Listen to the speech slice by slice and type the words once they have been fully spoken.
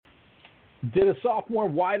Did a sophomore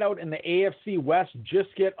wideout in the AFC West just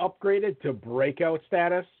get upgraded to breakout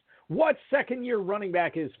status? What second-year running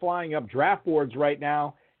back is flying up draft boards right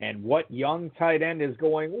now? And what young tight end is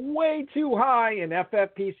going way too high in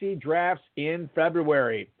FFPC drafts in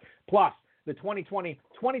February? Plus, the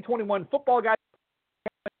 2020-2021 Football Guys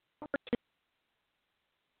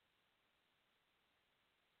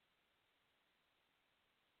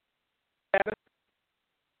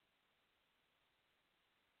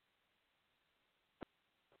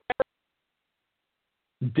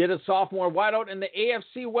Did a sophomore wideout in the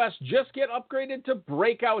AFC West just get upgraded to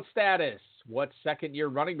breakout status? What second-year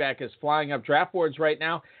running back is flying up draft boards right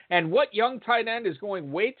now? And what young tight end is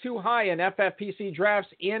going way too high in FFPC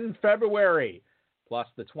drafts in February? Plus,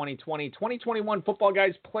 the 2020-2021 Football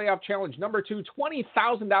Guys Playoff Challenge number 2,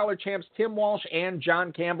 $20,000 champs Tim Walsh and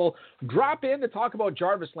John Campbell drop in to talk about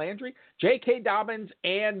Jarvis Landry, J.K. Dobbins,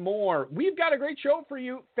 and more. We've got a great show for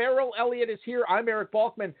you. Farrell Elliott is here. I'm Eric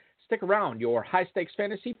Balkman. Stick around. Your high-stakes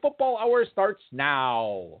fantasy football hour starts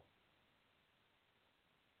now.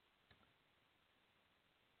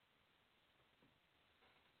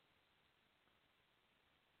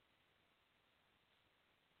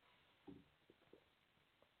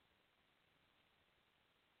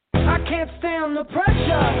 I can't stand the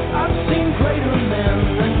pressure. I've seen greater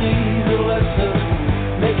men than me, the lesser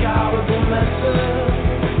make out of the messer.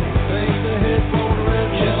 Take the headphone red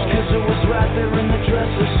just 'cause it was right there in the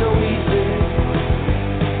dresser, so easy.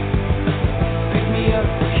 Pick me up,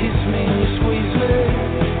 kiss me, and you squeeze me.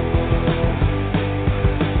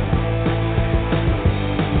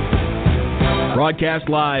 Broadcast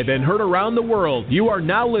live and heard around the world, you are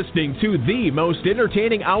now listening to the most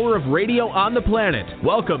entertaining hour of radio on the planet.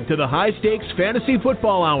 Welcome to the High Stakes Fantasy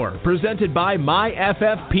Football Hour, presented by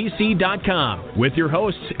MyFFPC.com, with your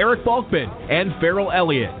hosts Eric Balkman and Farrell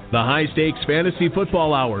Elliott. The High Stakes Fantasy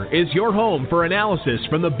Football Hour is your home for analysis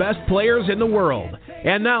from the best players in the world.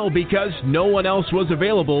 And now, because no one else was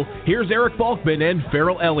available, here's Eric Balkman and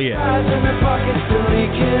Farrell Elliott.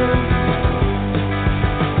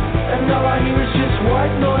 And all I hear is just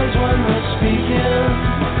white noise when they're speaking.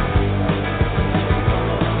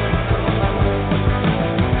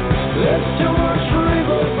 There's too much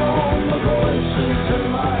rebel from the voices in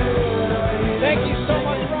my head. Thank you so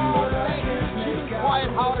much, Rob. Thank you to Quiet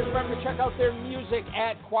Hollers. Remember to check out their music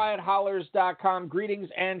at quiethollers.com. Greetings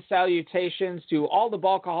and salutations to all the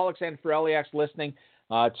Balkaholics and Ferrelliacs listening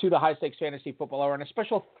to the High Stakes Fantasy Football Hour on a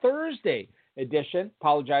special Thursday edition.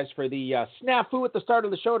 Apologize for the snafu at the start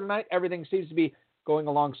of the show tonight. Everything seems to be going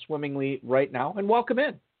along swimmingly right now. And welcome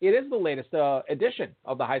in. It is the latest edition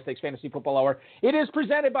of the High Stakes Fantasy Football Hour. It is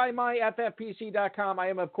presented by MyFFPC.com. I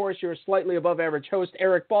am, of course, your slightly above average host,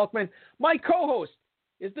 Eric Balkman. My co-host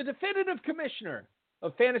is the definitive commissioner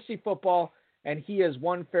of fantasy football, and he is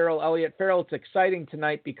one Farrell Elliott. Farrell, it's exciting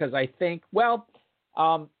tonight because I think, well,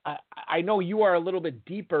 I know you are a little bit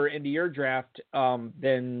deeper into your draft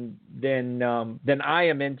than I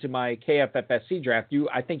am into my KFFSC draft.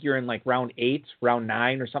 I think you're in like round 8, round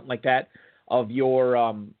 9, or something like that of your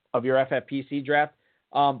FFPC draft.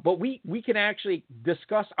 But we can actually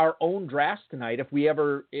discuss our own drafts tonight if we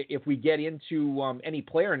get into any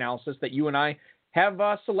player analysis that you and I have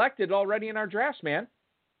selected already in our drafts, man.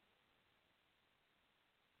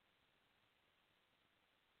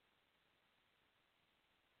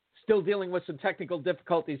 Still dealing with some technical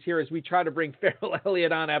difficulties here as we try to bring Farrell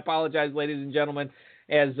Elliott on. I apologize, ladies and gentlemen,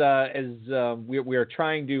 as we're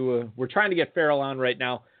trying to get Farrell on right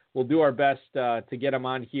now. We'll do our best to get him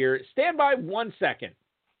on here. Stand by 1 second.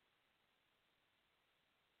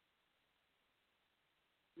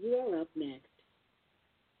 You are up next.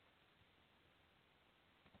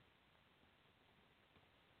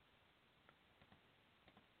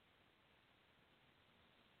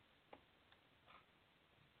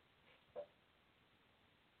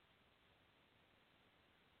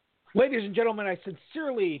 Ladies and gentlemen, I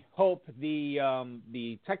sincerely hope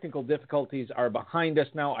the technical difficulties are behind us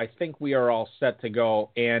now. I think we are all set to go.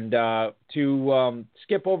 And to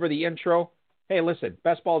skip over the intro, hey, listen,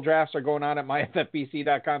 best ball drafts are going on at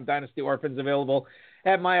myffpc.com. Dynasty Orphans available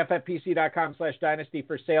at myffpc.com/dynasty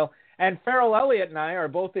for sale. And Farrell Elliott and I are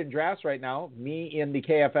both in drafts right now, me in the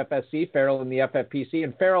KFFSC, Farrell in the FFPC.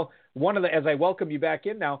 And Farrell, as I welcome you back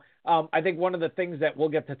in now, I think one of the things that we'll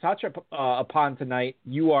get to touch upon tonight,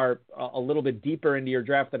 you are a little bit deeper into your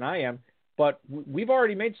draft than I am, but we've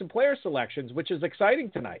already made some player selections, which is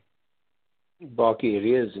exciting tonight. Bucky, it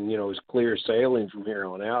is, and it's clear sailing from here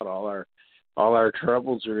on out. All our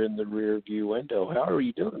troubles are in the rear view window. How are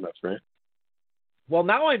you doing, my friend? Well,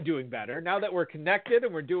 now I'm doing better. Now that we're connected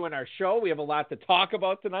and we're doing our show, we have a lot to talk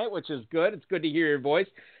about tonight, which is good. It's good to hear your voice.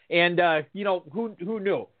 And, who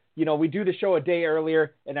knew? We do the show a day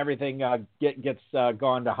earlier, and everything gets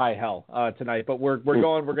gone to high hell tonight. But we're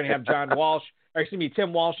going to have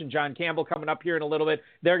Tim Walsh and John Campbell coming up here in a little bit.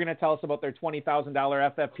 They're going to tell us about their $20,000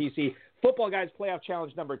 FFPC Football Guys Playoff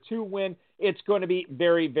Challenge number 2 win. It's going to be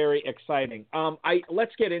very, very exciting.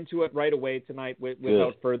 Let's get into it right away tonight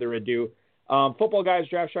without further ado. Football Guys,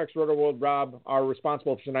 Draft Sharks, Roto World, Rob are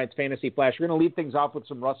responsible for tonight's Fantasy Flash. We're going to lead things off with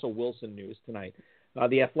some Russell Wilson news tonight.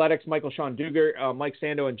 The Athletics, Michael Sean Duger, Mike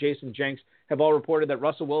Sando, and Jason Jenks have all reported that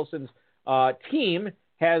Russell Wilson's team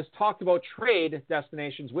has talked about trade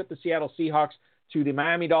destinations with the Seattle Seahawks to the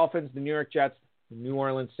Miami Dolphins, the New York Jets, the New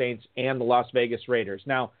Orleans Saints, and the Las Vegas Raiders.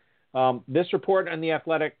 Now, this report on The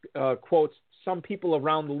Athletic quotes, some people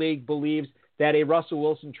around the league believes that a Russell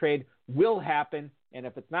Wilson trade will happen, and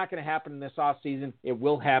if it's not going to happen in this offseason, it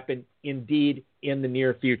will happen indeed in the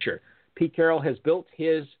near future. Pete Carroll has built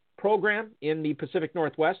his program in the Pacific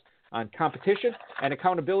Northwest on competition and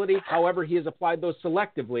accountability. However, he has applied those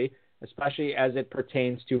selectively, especially as it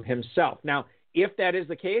pertains to himself. Now, if that is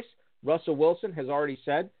the case, Russell Wilson has already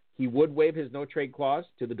said he would waive his no-trade clause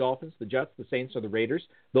to the Dolphins, the Jets, the Saints, or the Raiders.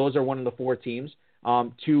 Those are one of the 4 teams.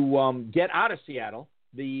 To get out of Seattle,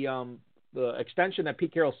 the extension that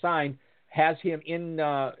Pete Carroll signed has him in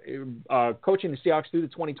coaching the Seahawks through the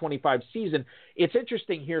 2025 season. It's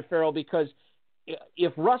interesting here, Farrell, because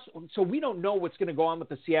so we don't know what's going to go on with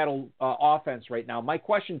the Seattle offense right now. My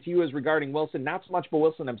question to you is regarding Wilson, not so much for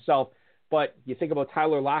Wilson himself, but you think about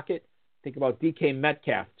Tyler Lockett, think about DK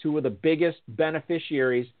Metcalf, 2 of the biggest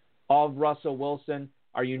beneficiaries of Russell Wilson.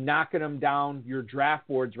 Are you knocking them down your draft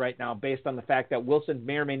boards right now based on the fact that Wilson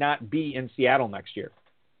may or may not be in Seattle next year?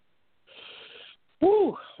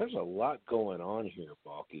 Woo, there's a lot going on here,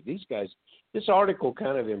 Balky. These guys, this article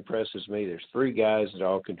kind of impresses me. There's 3 guys that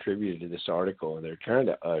all contributed to this article, and they're trying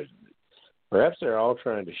to, perhaps they're all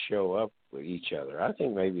trying to show up with each other. I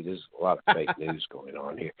think maybe there's a lot of fake news going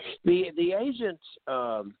on here. The agents,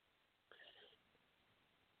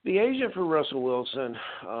 the agent for Russell Wilson,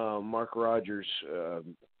 Mark Rogers,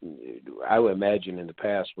 I would imagine in the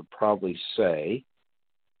past would probably say,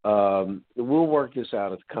 we'll work this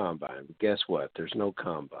out at the combine. But guess what? There's no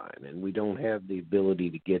combine, and we don't have the ability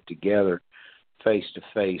to get together face to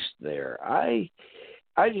face there.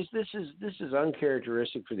 This is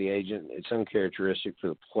uncharacteristic for the agent. It's uncharacteristic for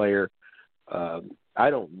the player. I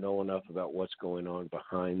don't know enough about what's going on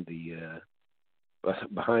behind the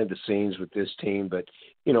scenes with this team, but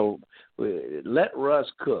let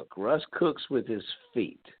Russ cook. Russ cooks with his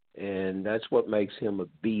feet, and that's what makes him a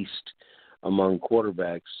beast among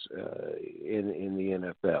quarterbacks in the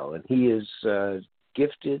NFL. And he is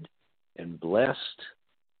gifted and blessed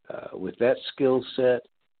with that skill set.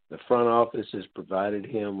 The front office has provided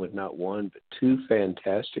him with not 1 but 2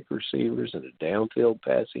 fantastic receivers and a downfield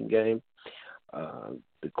passing game.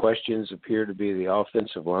 The questions appear to be the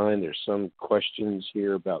offensive line. There's some questions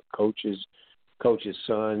here about coaches'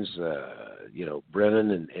 sons.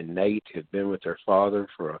 Brennan and Nate have been with their father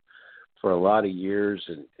for a lot of years,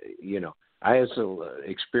 and I had some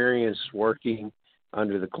experience working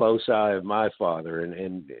under the close eye of my father,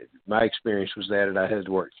 and my experience was that I had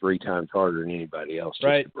to work 3 times harder than anybody else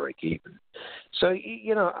just to break even. So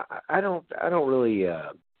I don't really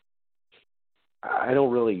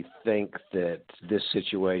think that this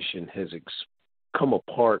situation has come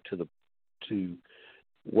apart to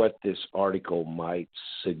what this article might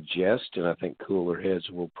suggest, and I think cooler heads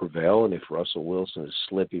will prevail. And if Russell Wilson is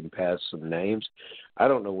slipping past some names, I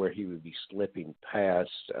don't know where he would be slipping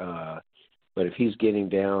past, but if he's getting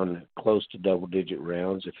down close to double-digit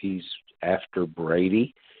rounds, if he's after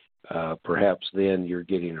Brady, perhaps then you're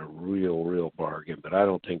getting a real bargain. But I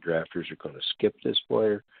don't think drafters are going to skip this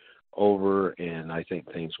player over, and I think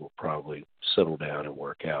things will probably settle down and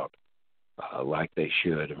work out like they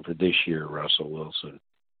should. And for this year, Russell Wilson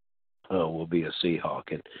will be a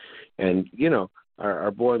Seahawk. And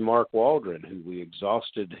our boy Mark Waldron, who we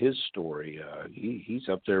exhausted his story, he's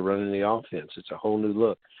up there running the offense. It's a whole new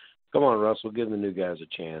look. Come on, Russell, give the new guys a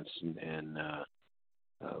chance, and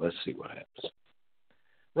let's see what happens.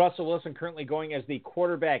 Russell Wilson currently going as the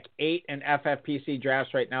quarterback 8 in FFPC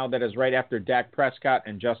drafts right now. That is right after Dak Prescott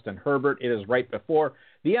and Justin Herbert. It is right before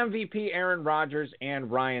the MVP Aaron Rodgers and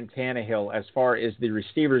Ryan Tannehill. As far as the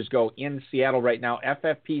receivers go in Seattle right now,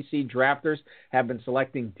 FFPC drafters have been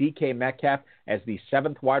selecting DK Metcalf as the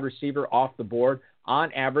 7th wide receiver off the board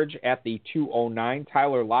on average at the 209.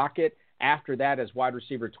 Tyler Lockett after that as wide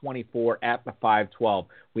receiver 24 at the 512.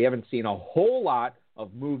 We haven't seen a whole lot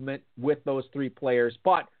of movement with those 3 players,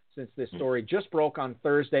 but since this story just broke on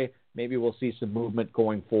Thursday. Maybe we'll see some movement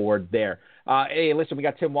going forward there. Hey, listen, we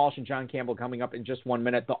got Tim Walsh and John Campbell coming up in just 1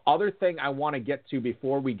 minute. The other thing I want to get to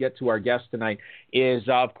before we get to our guest tonight is,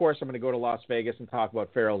 of course, I'm going to go to Las Vegas and talk about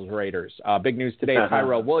Farrell's Raiders. Big news today,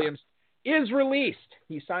 Tyrell Williams is released.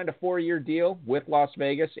 He signed a 4-year deal with Las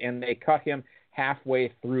Vegas, and they cut him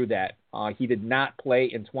halfway through that. He did not play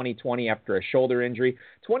in 2020 after a shoulder injury.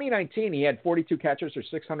 2019, he had 42 catches for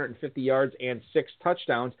 650 yards and 6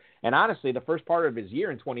 touchdowns. And honestly, the first part of his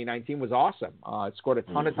year in 2019 was awesome. Scored a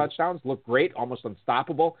ton of touchdowns, looked great, almost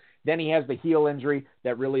unstoppable. Then he has the heel injury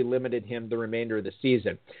that really limited him the remainder of the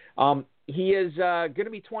season. He is going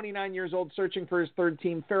to be 29 years old, searching for his third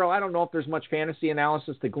team. Farrell, I don't know if there's much fantasy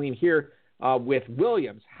analysis to glean here with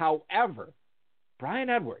Williams. However, Brian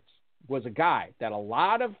Edwards was a guy that a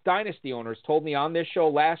lot of dynasty owners told me on this show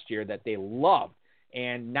last year that they loved.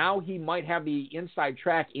 And now he might have the inside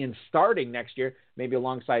track in starting next year, maybe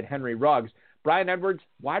alongside Henry Ruggs. Brian Edwards,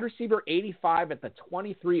 wide receiver 85 at the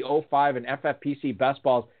 2305 in FFPC best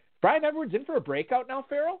balls. Brian Edwards in for a breakout now,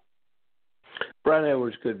 Farrell? Brian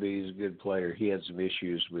Edwards could be. He's a good player. He had some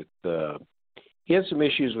issues with the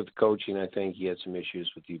coaching. I think he had some issues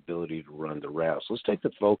with the ability to run the routes. Let's take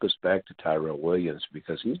the focus back to Tyrell Williams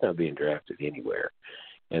because he's not being drafted anywhere.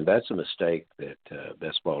 And that's a mistake that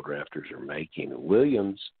best ball drafters are making.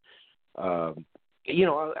 Williams, I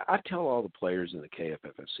tell all the players in the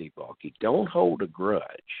KFFC, Balky, don't hold a grudge.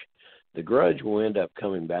 The grudge will end up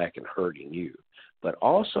coming back and hurting you. But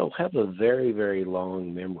also have a very, very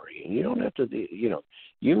long memory. And you don't have to,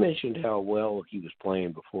 you mentioned how well he was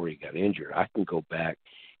playing before he got injured. I can go back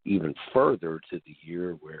even further to the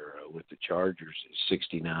year where with the Chargers,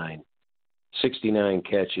 69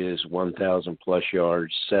 catches, 1,000-plus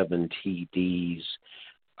yards, 7 TDs.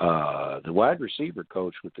 The wide receiver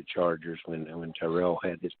coach with the Chargers when Tyrell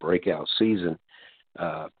had his breakout season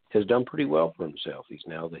has done pretty well for himself. He's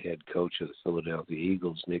now the head coach of the Philadelphia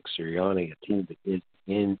Eagles, Nick Sirianni, a team that is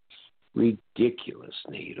in ridiculous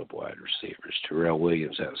need of wide receivers. Tyrell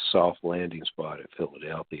Williams has a soft landing spot at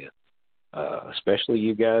Philadelphia, especially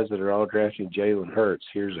you guys that are all drafting Jalen Hurts.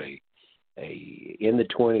 Here's a in the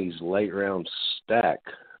 20s late round stack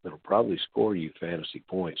that'll probably score you fantasy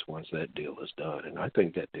points once that deal is done, and I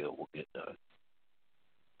think that deal will get done.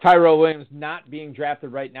 Tyrell Williams not being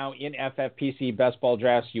drafted right now in FFPC best ball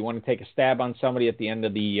drafts. You want to take a stab on somebody at the end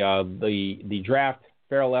of the draft.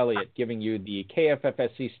 Farrell Elliott giving you the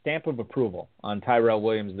KFFSC stamp of approval on Tyrell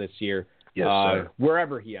Williams this year. Yes, sir.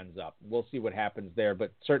 Wherever he ends up. We'll see what happens there,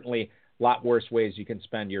 but certainly a lot worse ways you can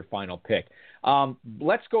spend your final pick.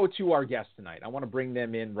 Let's go to our guest tonight. I want to bring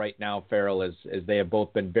them in right now, Farrell, as they have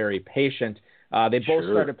both been very patient. They both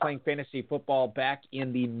started playing fantasy football back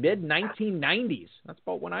in the mid-1990s. That's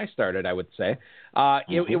about when I started, I would say.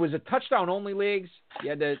 It was a touchdown-only leagues. You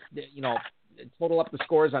had to, total up the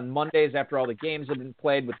scores on Mondays after all the games had been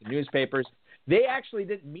played with the newspapers. They actually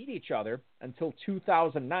didn't meet each other until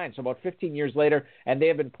 2009, so about 15 years later, and they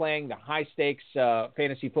have been playing the high-stakes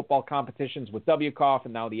fantasy football competitions with WCOF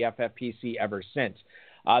and now the FFPC ever since.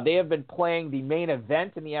 They have been playing the main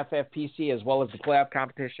event in the FFPC as well as the playoff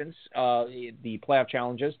competitions, the playoff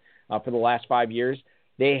challenges for the last 5 years.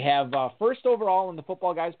 They have first overall in the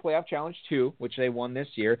Footballguys Playoff Challenge 2, which they won this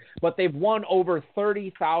year, but they've won over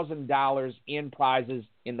 $30,000 in prizes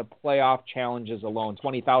in the playoff challenges alone.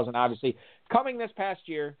 $20,000 obviously coming this past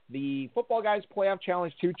year. The Footballguys Playoff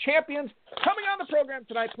Challenge 2 champions coming on the program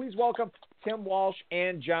tonight. Please welcome Tim Walsh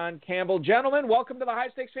and John Campbell. Gentlemen, welcome to the High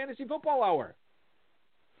Stakes Fantasy Football Hour.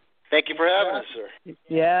 Thank you for having us, sir.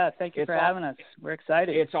 Yeah, thank you for having us. We're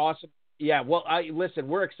excited. It's awesome. Yeah, well, listen,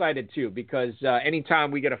 we're excited too because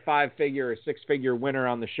anytime we get a 5-figure or 6-figure winner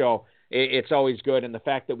on the show, it's always good. And the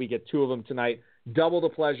fact that we get 2 of them tonight, double the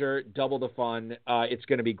pleasure, double the fun. It's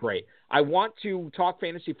going to be great. I want to talk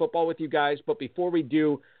fantasy football with you guys, but before we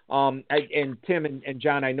do, and Tim and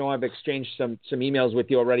John, I know I've exchanged some emails with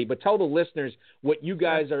you already, but tell the listeners what you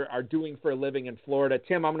guys are doing for a living in Florida.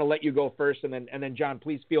 Tim, I'm going to let you go first, and then John,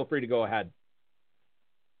 please feel free to go ahead.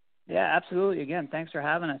 Yeah, absolutely. Again, thanks for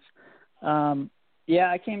having us.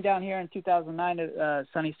 I came down here in 2009 to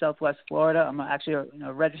sunny Southwest Florida. I'm actually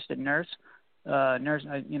a registered nurse, and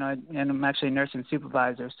I'm actually a nursing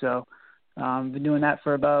supervisor. So I've been doing that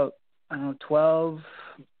for about 12,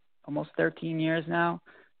 almost 13 years now.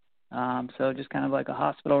 So just kind of like a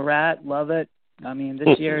hospital rat. Love it. I mean,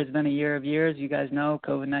 this year has been a year of years. You guys know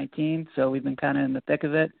COVID-19, so we've been kind of in the thick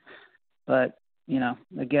of it. But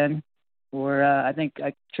again, I think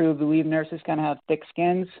I truly believe nurses kind of have thick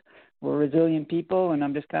skins. We're resilient people, and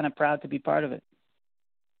I'm just kind of proud to be part of it.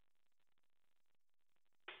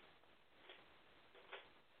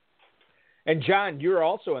 And John, you're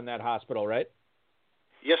also in that hospital, right?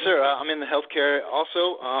 Yes, sir. I'm in the healthcare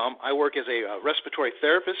also. I work as a respiratory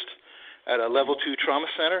therapist at a level 2 trauma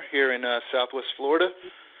center here in Southwest Florida.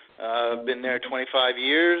 I've been there 25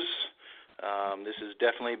 years. This has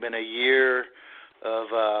definitely been a year of,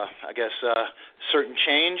 certain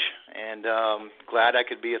change, and glad I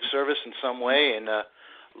could be of service in some way, and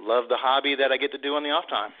love the hobby that I get to do on the off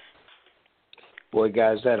time. Boy,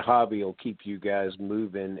 guys, that hobby will keep you guys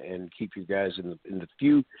moving and keep you guys in the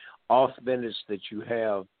few off minutes that you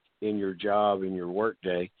have in your job, in your work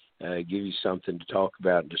day, give you something to talk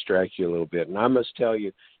about and distract you a little bit. And I must tell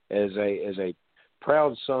you, as a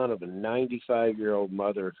proud son of a 95-year-old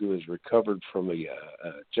mother who has recovered from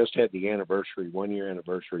just had the 1-year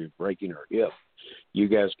anniversary of breaking her hip, you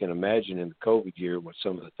guys can imagine in the COVID year what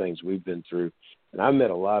some of the things we've been through. And I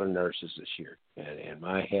met a lot of nurses this year, and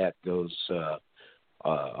my hat goes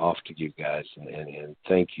off to you guys, and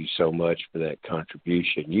thank you so much for that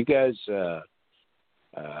contribution. You guys, the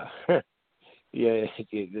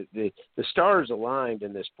stars aligned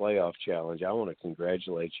in this playoff challenge. I want to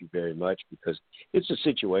congratulate you very much because it's a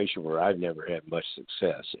situation where I've never had much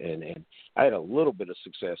success, and I had a little bit of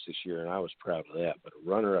success this year, and I was proud of that. But a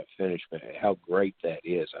runner-up finish, how great that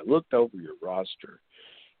is! I looked over your roster,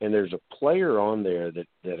 and there's a player on there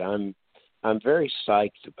that I'm very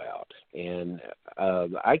psyched about, and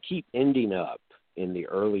I keep ending up in the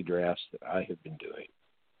early drafts that I have been doing,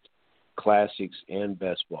 classics and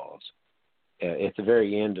best balls, at the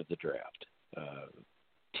very end of the draft,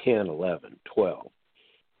 10, 11, 12.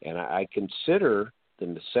 And I consider the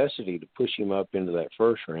necessity to push him up into that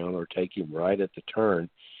first round or take him right at the turn,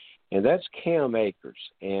 and that's Cam Akers.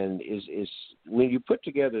 And is when you put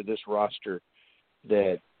together this roster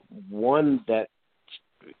that won that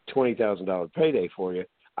 $20,000 payday for you,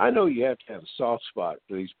 I know you have to have a soft spot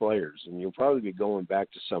for these players, and you'll probably be going back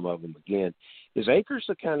to some of them again. Is Akers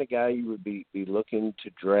the kind of guy you would be looking to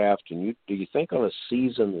draft? And do you think on a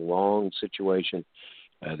season-long situation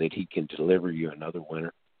that he can deliver you another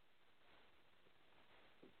winner?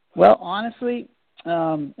 Well, honestly,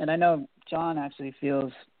 and I know John actually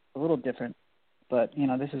feels a little different, but,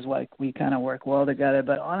 this is like we kind of work well together.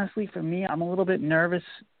 But honestly, for me, I'm a little bit nervous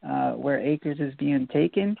where Akers is being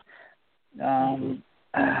taken.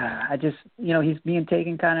 I just, he's being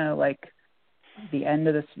taken kind of like the end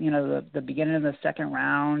of this, the beginning of the second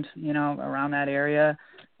round, around that area.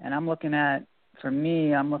 And I'm looking at,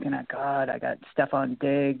 God, I got Stephon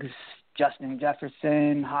Diggs, Justin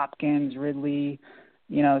Jefferson, Hopkins, Ridley,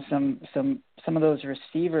 some of those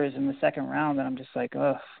receivers in the second round that I'm just like,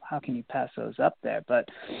 oh, how can you pass those up there? But,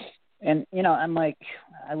 and, I'm like,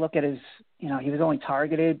 I look at his, he was only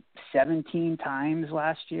targeted 17 times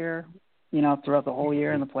last year, throughout the whole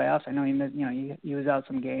year in the playoffs. I know he was out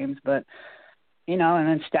some games, but, and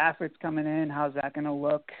then Stafford's coming in. How's that going to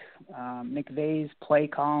look? McVay's play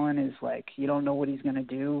calling is like, you don't know what he's going to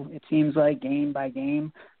do. It seems like game by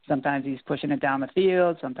game. Sometimes he's pushing it down the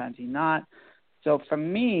field. Sometimes he's not. So for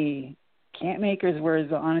me, Cam Akers, where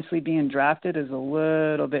he's honestly being drafted, is a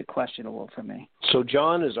little bit questionable for me. So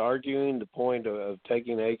John is arguing the point of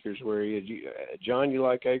taking Akers where he is. John, you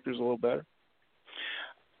like Akers a little better?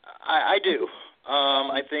 I do.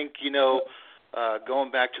 I think,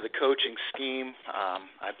 going back to the coaching scheme,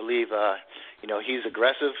 I believe, he's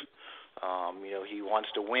aggressive. He wants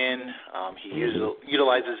to win. He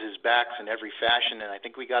utilizes his backs in every fashion, and I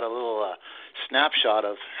think we got a little snapshot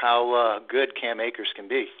of how good Cam Akers can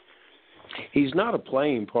be. He's not a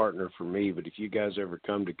playing partner for me, but if you guys ever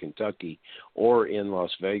come to Kentucky or in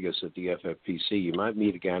Las Vegas at the FFPC, you might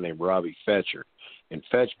meet a guy named Robbie Fetcher. And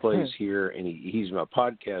Fetch plays here, and he's my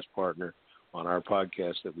podcast partner on our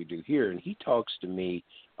podcast that we do here, and he talks to me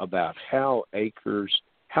about how Akers,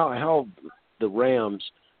 how the Rams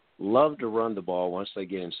love to run the ball once they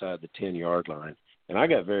get inside the 10-yard line. And I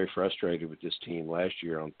got very frustrated with this team last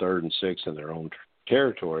year on 3rd and 6 in their own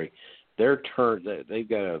territory. They've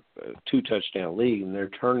got a 2-touchdown lead, and they're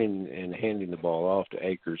turning and handing the ball off to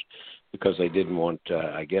Akers because they didn't want,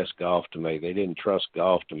 Goff to make. They didn't trust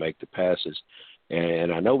Goff to make the passes.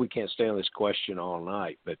 And I know we can't stay on this question all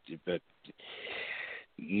night, but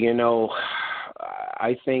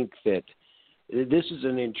I think that this is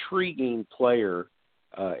an intriguing player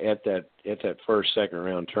at that first, second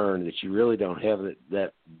round turn that you really don't have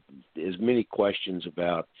that as many questions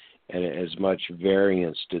about and as much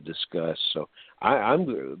variance to discuss. So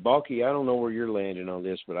I'm Balky. I don't know where you're landing on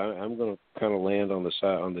this, but I'm going to kind of land on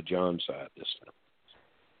the John side this time.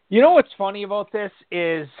 You know what's funny about this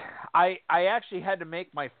is I actually had to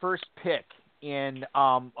make my first pick in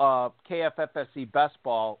KFFSC Best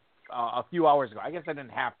Ball a few hours ago. I guess I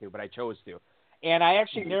didn't have to, but I chose to. And I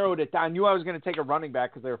actually narrowed it down. I knew I was going to take a running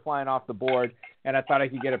back because they were flying off the board, and I thought I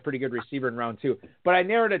could get a pretty good receiver in round 2. But I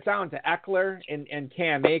narrowed it down to Eckler and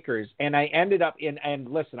Cam Akers, and I ended up and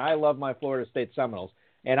listen, I love my Florida State Seminoles,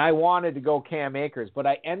 and I wanted to go Cam Akers, but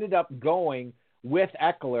I ended up going with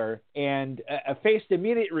Eckler and faced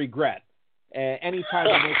immediate regret. Anytime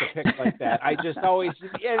I make a pick like that, I just always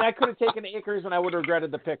 – and I could have taken Akers, and I would have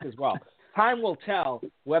regretted the pick as well. Time will tell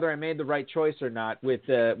whether I made the right choice or not with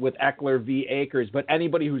Eckler v. Akers, but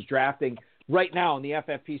anybody who's drafting right now in the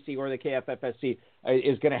FFPC or the KFFSC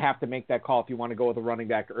is going to have to make that call if you want to go with a running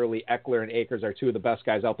back early. Eckler and Akers are two of the best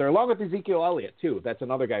guys out there, along with Ezekiel Elliott, too. That's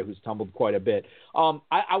another guy who's tumbled quite a bit. I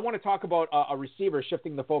want to talk about a receiver,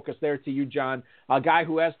 shifting the focus there to you, John, a guy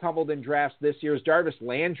who has tumbled in drafts this year is Jarvis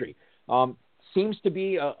Landry. Seems to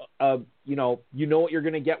be, you know what you're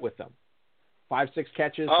going to get with them. 5-6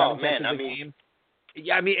 catches, 7 catches a game.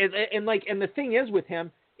 Yeah, I mean, and the thing is with him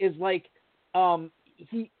is like, I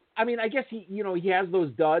guess he has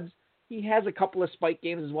those duds. He has a couple of spike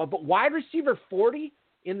games as well. But wide receiver 40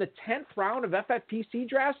 in the 10th round of FFPC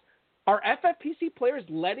drafts, are FFPC players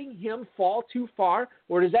letting him fall too far,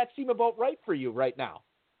 or does that seem about right for you right now?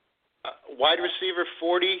 Wide receiver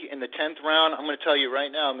 40 in the 10th round, I'm going to tell you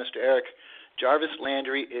right now, Mr. Eric, Jarvis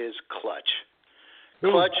Landry is clutch.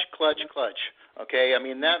 Clutch. Okay, I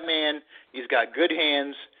mean, that man, he's got good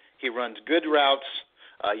hands. He runs good routes.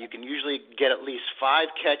 You can usually get at least 5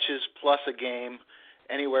 catches plus a game,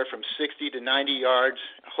 anywhere from 60 to 90 yards.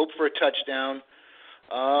 Hope for a touchdown.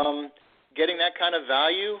 Getting that kind of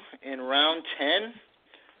value in round 10,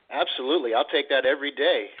 absolutely. I'll take that every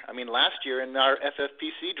day. I mean, last year in our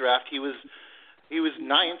FFPC draft, he was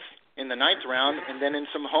 9th in the 9th round, and then in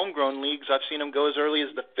some homegrown leagues, I've seen him go as early as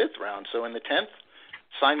the 5th round. So in the 10th,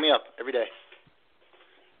 sign me up every day.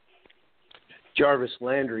 Jarvis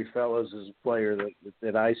Landry, fellas, is a player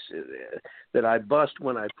that I bust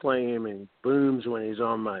when I play him and booms when he's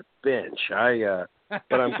on my bench.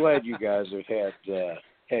 But I'm glad you guys have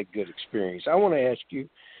had good experience. I want to ask you,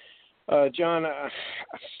 John. I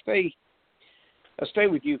stay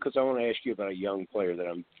with you because I want to ask you about a young player that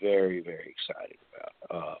I'm very, very excited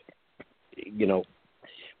about.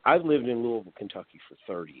 I've lived in Louisville, Kentucky for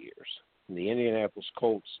 30 years. And the Indianapolis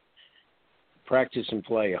Colts practice and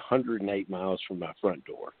play 108 miles from my front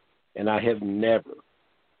door, and I have never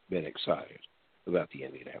been excited about the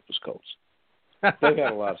Indianapolis Colts. They've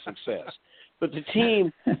had a lot of success, but the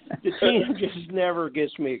team just never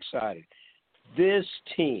gets me excited. This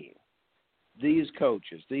team, these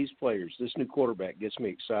coaches, these players, this new quarterback gets me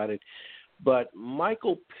excited. But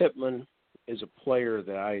Michael Pittman is a player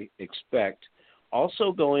that I expect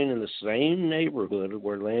also going in the same neighborhood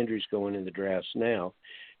where Landry's going in the drafts now.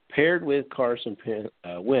 Paired with Carson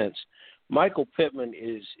Wentz, Michael Pittman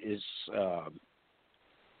is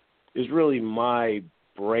really my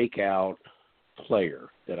breakout player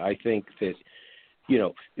that I think that,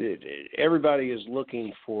 everybody is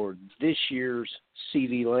looking for this year's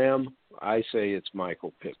CeeDee Lamb. I say it's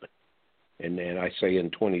Michael Pittman. And then I say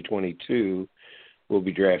in 2022, we'll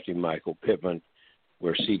be drafting Michael Pittman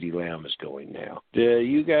where CeeDee Lamb is going now. Do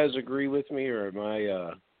you guys agree with me, or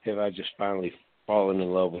have I just finally fallen in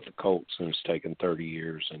love with the Colts and it's taken 30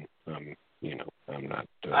 years and I'm not.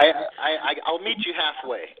 I'll meet you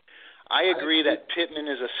halfway. I agree that Pittman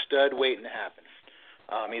is a stud waiting to happen.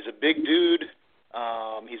 He's a big dude.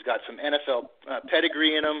 He's got some NFL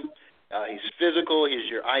pedigree in him. He's physical. He's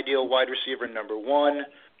your ideal wide receiver number 1.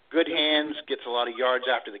 Good hands, gets a lot of yards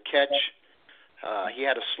after the catch. He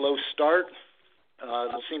had a slow start.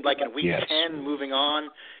 It seemed like in week 10, moving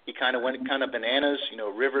on, he kind of went bananas.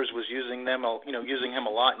 Rivers was using him a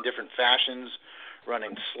lot in different fashions,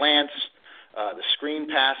 running slants, the screen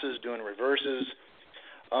passes, doing reverses.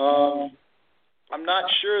 I'm not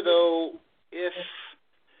sure, though, if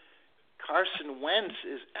Carson Wentz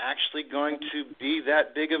is actually going to be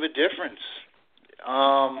that big of a difference.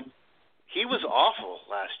 He was awful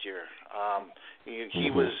last year.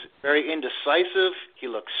 He was very indecisive. He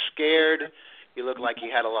looked scared. He looked like he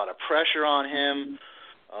had a lot of pressure on him.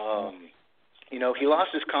 He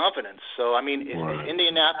lost his confidence. So, if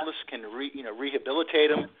Indianapolis can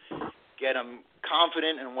rehabilitate him, get him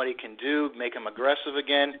confident in what he can do, make him aggressive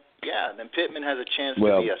again, then Pittman has a chance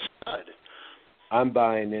to be a stud. I'm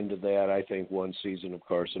buying into that. I think one season of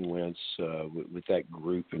Carson Wentz with that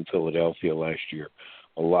group in Philadelphia last year,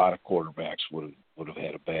 a lot of quarterbacks would have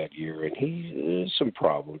had a bad year, and he has some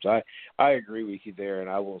problems. I agree with you there, and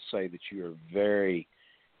I will say that you are very,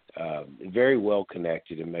 very well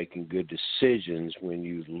connected in making good decisions when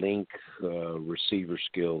you link receiver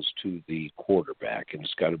skills to the quarterback, and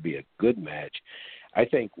it's got to be a good match. I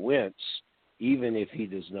think Wentz even if he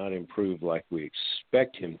does not improve like we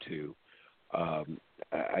expect him to,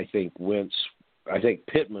 I think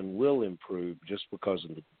Pittman will improve just because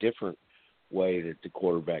of the different way that the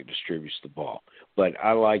quarterback distributes the ball. But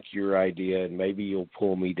I like your idea, and maybe you'll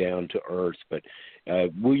pull me down to earth. But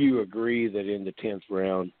will you agree that in the 10th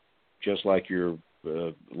round, just like your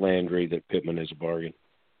Landry, that Pittman is a bargain?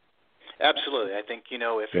 Absolutely. I think,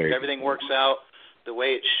 if everything works out the way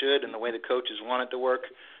it should and the way the coaches want it to work,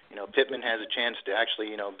 Pittman has a chance to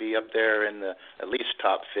actually, be up there in the at least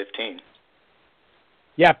top 15.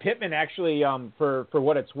 Yeah, Pittman actually, for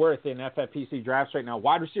what it's worth in FFPC drafts right now,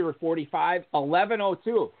 wide receiver 45, 11.02.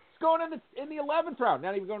 He's going in the 11th round,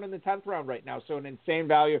 not even going in the 10th round right now. So an insane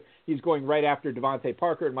value. He's going right after Devontae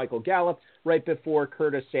Parker and Michael Gallup, right before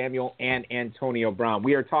Curtis Samuel and Antonio Brown.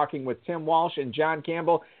 We are talking with Tim Walsh and John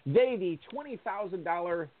Campbell. They, the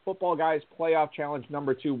 $20,000 Football Guys Playoff Challenge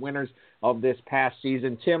 #2 winners of this past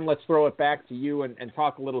season. Tim, let's throw it back to you and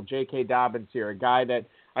talk a little J.K. Dobbins here, a guy that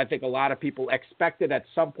I think a lot of people expected at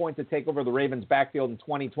some point to take over the Ravens' backfield in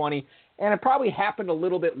 2020, and it probably happened a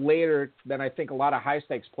little bit later than I think a lot of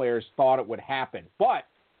high-stakes players thought it would happen. But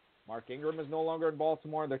Mark Ingram is no longer in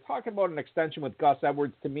Baltimore. They're talking about an extension with Gus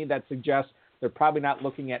Edwards. To me, that suggests they're probably not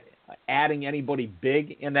looking at adding anybody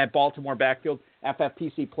big in that Baltimore backfield.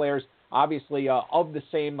 FFPC players, obviously, of the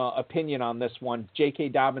same opinion on this one. J.K.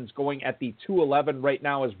 Dobbins going at the 211 right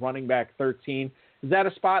now as running back 13. Is that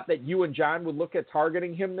a spot that you and John would look at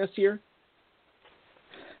targeting him this year?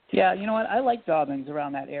 Yeah, you know what? I like Dobbins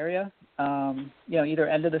around that area. Either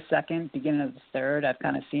end of the second, beginning of the third. I've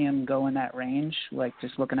kind of seen him go in that range, like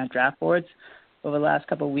just looking at draft boards over the last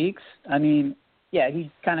couple of weeks. I mean, yeah,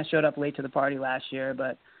 he kind of showed up late to the party last year,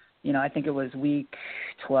 but, I think it was week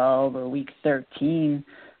 12 or week 13.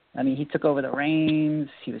 I mean, he took over the reins.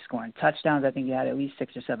 He was scoring touchdowns. I think he had at least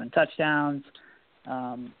 6 or 7 touchdowns.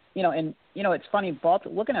 It's funny,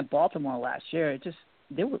 looking at Baltimore last year,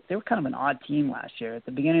 they were kind of an odd team last year. At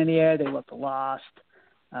the beginning of the year, they looked lost.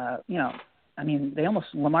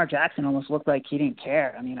 Lamar Jackson almost looked like he didn't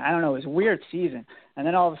care. I mean, I don't know, it was a weird season. And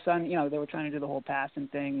then all of a sudden, they were trying to do the whole passing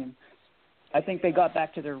thing, and I think they got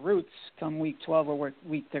back to their roots come week 12 or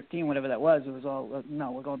week 13, whatever that was. It was all,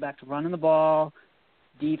 no, we're going back to running the ball,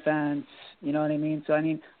 defense, you know what I mean? So,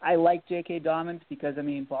 I like J.K. Dobbins because,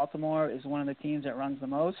 Baltimore is one of the teams that runs the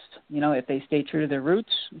most. If they stay true to their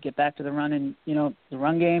roots, get back to the run and, the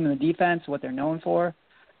run game and the defense, what they're known for,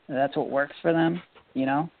 that's what works for them,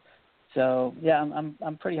 So, yeah,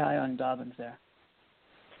 I'm pretty high on Dobbins there.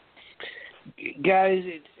 Guys,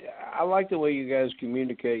 I like the way you guys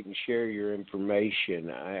communicate and share your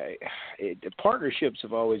information. Partnerships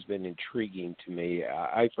have always been intriguing to me.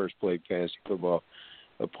 I first played fantasy football,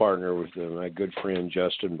 a partner with my good friend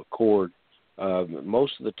Justin McCord.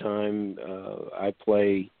 Most of the time, I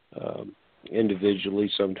play individually,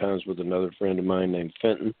 sometimes with another friend of mine named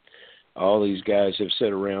Fenton. All these guys have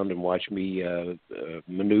sat around and watched me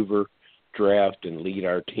maneuver, draft, and lead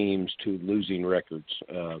our teams to losing records.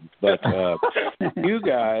 But you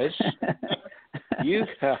guys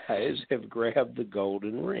have grabbed the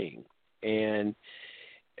golden ring, and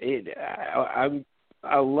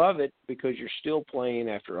I love it because you're still playing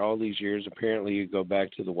after all these years. Apparently, you go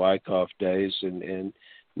back to the Wyckoff days, and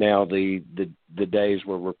now the days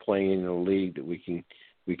where we're playing in a league that we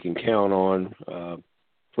can count on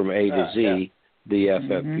from A to Z, the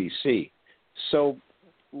FFPC. So,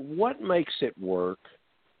 what makes it work?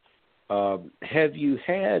 Have you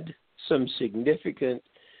had some significant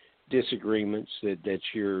disagreements that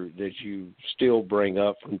you still bring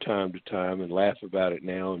up from time to time and laugh about it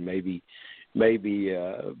now, and maybe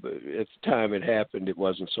at the time it happened it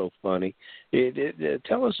wasn't so funny?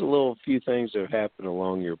 Tell us a few things that have happened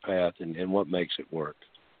along your path and what makes it work.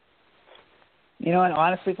 And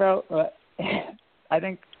honestly, bro, I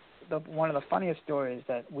think one of the funniest stories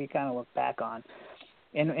that we kind of look back on,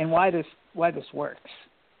 and why this works,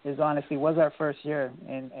 is honestly was our first year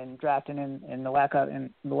in drafting in the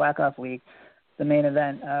Wyckoff League, the main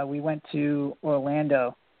event. We went to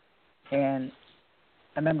Orlando, and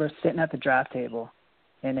I remember sitting at the draft table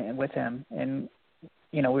and with him, and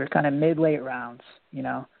we were kind of mid-late rounds,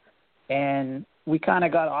 and we kind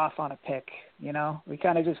of got off on a pick, we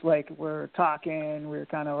kind of just we're talking, we were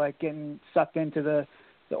kind of getting sucked into the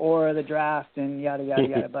aura of the draft and yada yada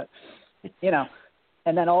yada, but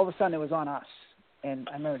and then all of a sudden it was on us. And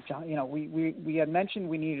I remember John, we had mentioned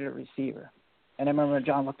we needed a receiver. And I remember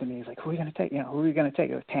John looked at me, he's like, who are we going to take? Who are we going to take?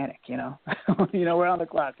 It was panic, we're on the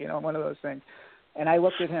clock, one of those things. And I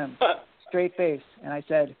looked at him, straight face, and I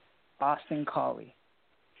said, Austin Collie.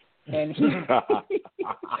 And he,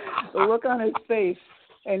 the look on his face,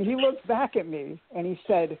 and he looked back at me, and he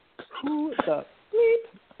said, who the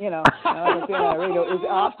bleep? You know, I was saying on the radio, is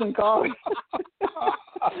Austin Collie?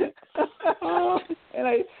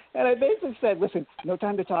 and I basically said, listen, no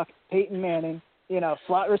time to talk. Peyton Manning, you know,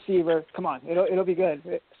 slot receiver. Come on, it'll be good.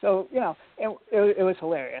 So, you know, it was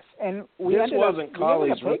hilarious. And this wasn't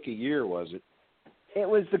Collie's rookie year, was it? It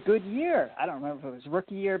was the good year. I don't remember if it was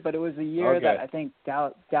rookie year, but it was the year that I think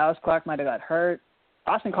Dallas Clark might have got hurt.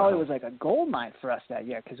 Austin Collie was like a gold mine for us that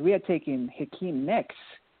year because we had taken Hakeem Nicks,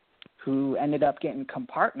 who ended up getting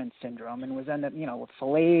compartment syndrome and was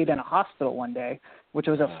filleted in a hospital one day, which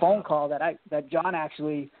was a phone call that John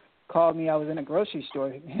actually called me. I was in a grocery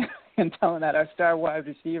store and telling that our star wide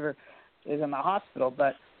receiver is in the hospital.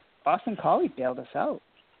 But Austin Collie bailed us out.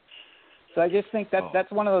 So I just think that's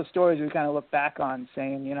one of those stories we kind of look back on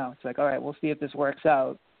saying, you know, it's like, all right, we'll see if this works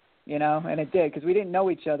out, you know, and it did because we didn't know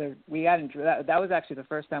each other. We hadn't that was actually the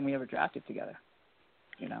first time we ever drafted together,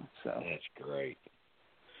 you know. So that's great.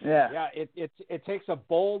 Yeah, it takes a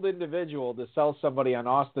bold individual to sell somebody on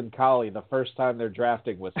Austin Collie the first time they're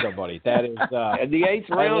drafting with somebody. That is in the 8th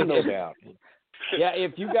round, no doubt. Yeah,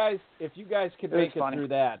 if you guys can make it through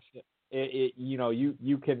that,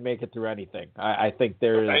 you can make it through anything. I think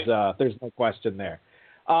there's no question there.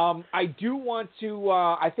 I do want to.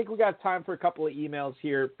 I think we got time for a couple of emails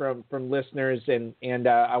here from listeners, and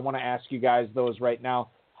I want to ask you guys those right now.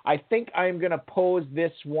 I think I'm going to pose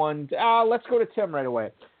this one. Let's go to Tim right away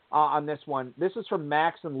on this one. This is from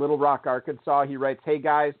Max in Little Rock, Arkansas. He writes, hey,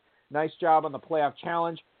 guys, nice job on the playoff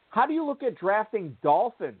challenge. How do you look at drafting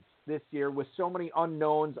Dolphins this year with so many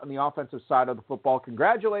unknowns on the offensive side of the football?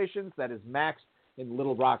 Congratulations. That is Max in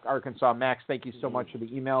Little Rock, Arkansas. Max, thank you so much for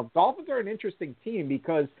the email. Dolphins are an interesting team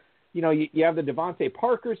because, you know, you have the Devontae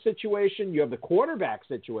Parker situation. You have the quarterback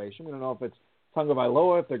situation. We don't know if it's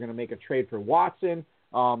Tagovailoa, if they're going to make a trade for Watson.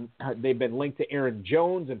 They've been linked to Aaron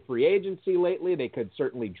Jones in free agency lately. They could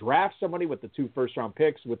certainly draft somebody with the 2 first-round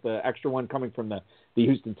picks, with the extra one coming from the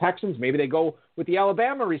Houston Texans. Maybe they go with the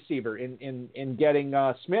Alabama receiver in getting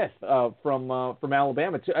Smith from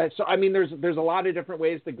Alabama. So I mean, there's a lot of different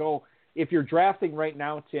ways to go. If you're drafting right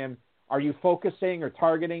now, Tim, are you focusing or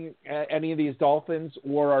targeting any of these Dolphins,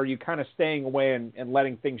 or are you kind of staying away and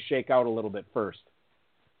letting things shake out a little bit first?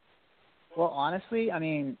 Well, honestly, I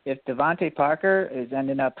mean, if Devontae Parker is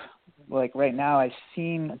ending up, like right now, I've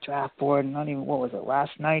seen a draft board,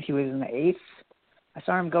 last night he was in the 8th. I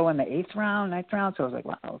saw him go in the 8th round, 9th round, so I was like,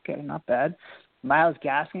 wow, okay, not bad. Myles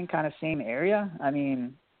Gaskin, kind of same area. I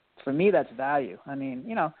mean, for me, that's value. I mean,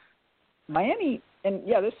 you know, Miami, and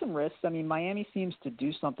yeah, there's some risks. I mean, Miami seems to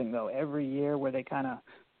do something, though, every year where they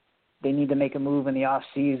need to make a move in the off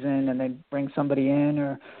season and they bring somebody in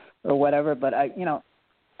or whatever, but I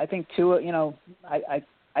think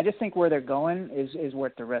I just think where they're going is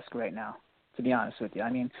worth the risk right now, to be honest with you. I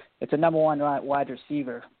mean, it's a number 1 wide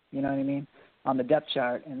receiver, you know what I mean, on the depth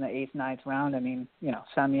chart in the 8th, 9th round. I mean, you know,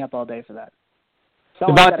 sign me up all day for that.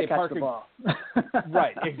 Someone's got to catch the ball.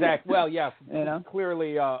 Right, exactly. Well, yeah, you know?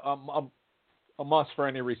 Clearly a must for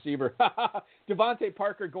any receiver. Devontae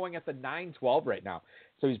Parker going at the 9-12 right now.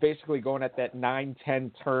 So he's basically going at that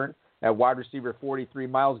 9-10 turn. At wide receiver 43,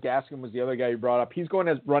 Myles Gaskin was the other guy you brought up. He's going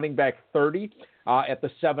as running back 30 at the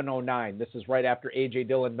 7:09. This is right after A.J.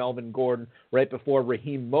 Dillon, Melvin Gordon, right before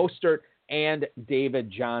Raheem Mostert and David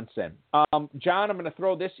Johnson. John, I'm going to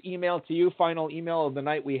throw this email to you, final email of the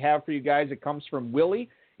night we have for you guys. It comes from Willie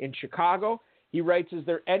in Chicago. He writes, is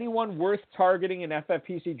there anyone worth targeting in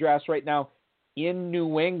FFPC drafts right now in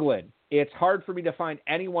New England? It's hard for me to find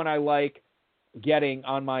anyone I like getting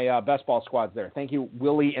on my best ball squads there. Thank you,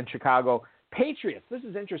 Willie in Chicago. Patriots, this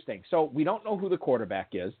is interesting. So we don't know who the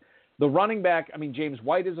quarterback is. The running back, I mean, James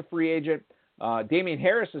White is a free agent. Damian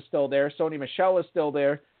Harris is still there. Sony Michel is still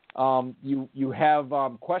there. You have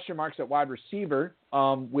question marks at wide receiver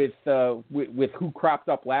with who cropped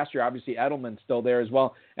up last year. Obviously, Edelman's still there as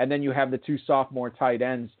well. And then you have the 2 sophomore tight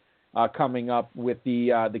ends coming up with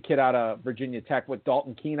the kid out of Virginia Tech, with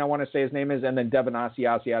Dalton Keene, I want to say his name is, and then Devin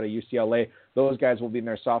Asiasi out of UCLA. Those guys will be in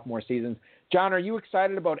their sophomore seasons. John, are you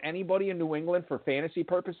excited about anybody in New England for fantasy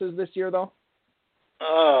purposes this year, though?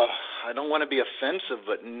 I don't want to be offensive,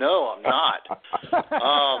 but no, I'm not.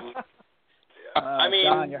 I mean,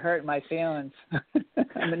 John, you're hurting my feelings. Now,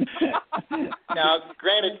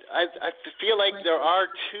 granted, I feel like there are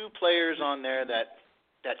 2 players on there that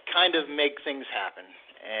kind of make things happen.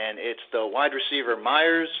 And it's the wide receiver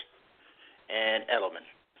Myers and Edelman.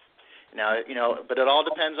 Now, you know, but it all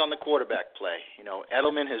depends on the quarterback play. You know,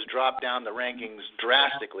 Edelman has dropped down the rankings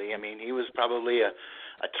drastically. I mean, he was probably a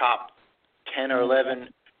top 10 or 11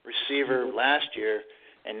 receiver last year,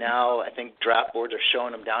 and now I think draft boards are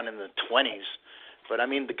showing him down in the 20s. But, I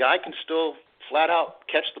mean, the guy can still flat out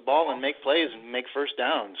catch the ball and make plays and make first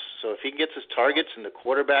downs. So if he gets his targets and the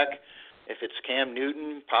quarterback, if it's Cam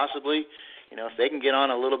Newton possibly, if they can get on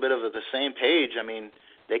a little bit of the same page, I mean,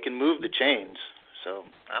 they can move the chains. So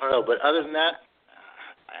I don't know, but other than that,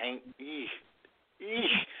 I ain't.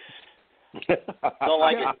 Don't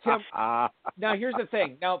like it. Tim, now here's the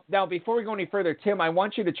thing. Now before we go any further, Tim, I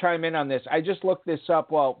want you to chime in on this. I just looked this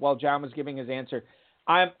up while John was giving his answer.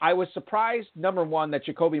 I was surprised, number one, that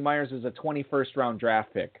Jacoby Myers is a 21st round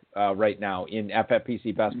draft pick right now in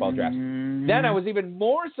FFPC best ball drafts. Then I was even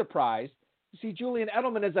more surprised to see Julian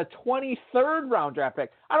Edelman as a 23rd round draft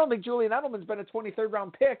pick. I don't think Julian Edelman's been a 23rd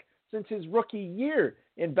round pick since his rookie year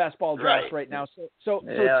in best ball drafts right now. So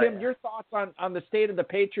Tim, your thoughts on the state of the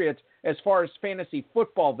Patriots as far as fantasy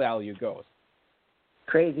football value goes?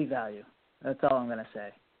 Crazy value. That's all I'm going to say.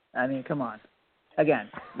 I mean, come on. Again,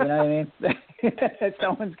 you know what I mean?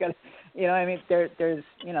 Someone's got to, you know what I mean? There's,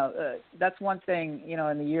 that's one thing,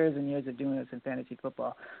 in the years and years of doing this in fantasy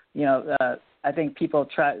football, I think people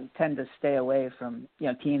tend to stay away from,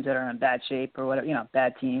 teams that are in bad shape or whatever,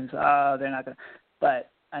 bad teams. Oh, they're not going to.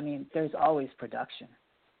 But, I mean, there's always production.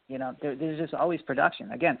 There's just always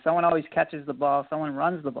production. Again, someone always catches the ball. Someone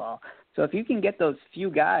runs the ball. So if you can get those few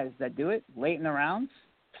guys that do it late in the rounds,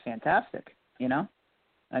 it's fantastic,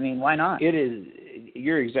 I mean, why not? It is.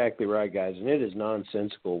 You're exactly right, guys, and it is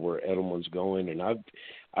nonsensical where Edelman's going. And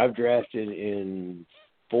I've drafted in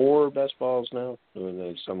 4 best balls now.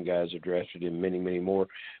 Some guys have drafted in many, many more,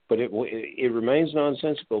 but it remains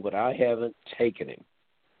nonsensical. But I haven't taken him.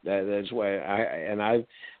 That's why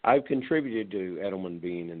I've contributed to Edelman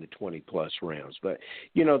being in the 20+ rounds. But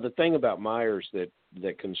the thing about Myers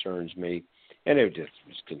that concerns me. And it just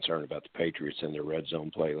was concerned about the Patriots and their red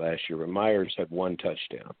zone play last year. But Myers had 1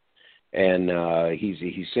 touchdown, and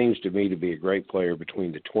he seems to me to be a great player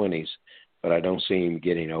between the 20s. But I don't see him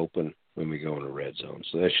getting open when we go in the red zone.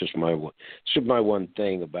 So that's just my one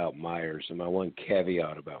thing about Myers and my one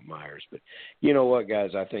caveat about Myers. But you know what,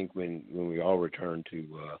 guys? I think when we all return to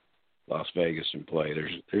Las Vegas and play,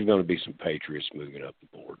 there's going to be some Patriots moving up the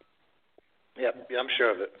board. Yeah, I'm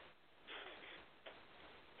sure of it.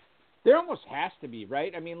 There almost has to be,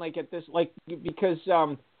 right? I mean, because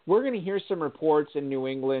we're going to hear some reports in New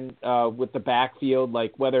England with the backfield,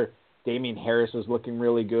 like whether Damian Harris is looking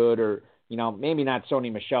really good or, maybe not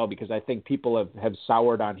Sony Michel, because I think people have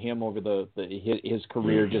soured on him over his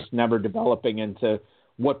career, just never developing into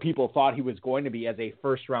what people thought he was going to be as a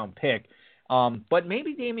first-round pick. But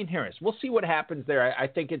maybe Damian Harris. We'll see what happens there. I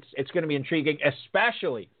think it's going to be intriguing,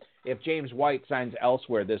 especially if James White signs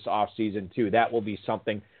elsewhere this offseason, too. That will be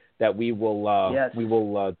something that we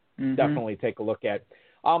will definitely take a look at.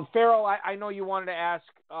 Farrell, I know you wanted to ask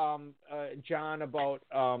John about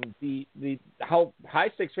the how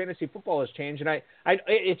high stakes fantasy football has changed, and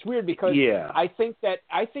it's weird because I think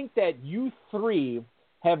that you 3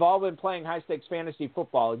 have all been playing high stakes fantasy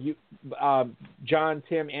football. You, John,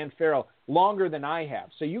 Tim, and Farrell longer than I have,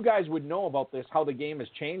 so you guys would know about this, how the game has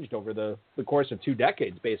changed over the course of 2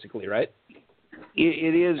 decades, basically, right?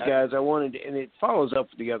 It is, guys. And it follows up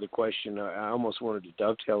with the other question. I almost wanted to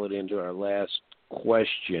dovetail it into our last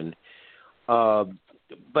question. But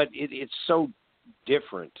it's so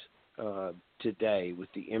different today with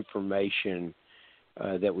the information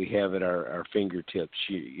that we have at our fingertips.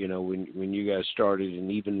 When you guys started,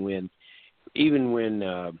 and even when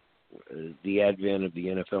the advent of the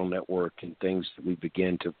NFL Network and things that we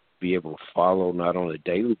began to be able to follow, not on a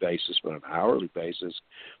daily basis but on an hourly basis,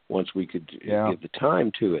 once we could give the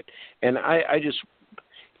time to it. And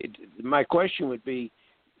my question would be,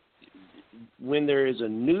 when there is a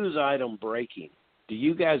news item breaking, do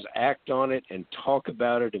you guys act on it and talk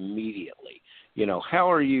about it immediately?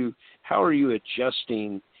 How are you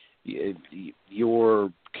adjusting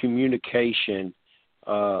your communication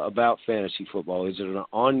about fantasy football? Is it an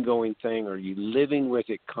ongoing thing? Are you living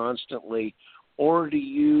with it constantly? Or do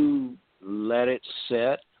you let it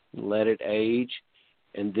set, let it age,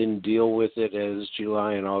 and then deal with it as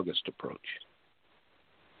July and August approach?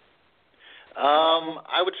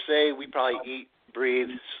 I would say we probably eat, breathe,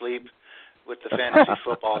 sleep with the fantasy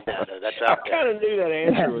football data that's out there. I kind of knew that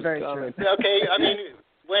answer was coming. Okay, I mean,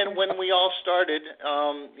 when we all started,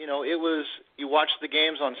 it was you watched the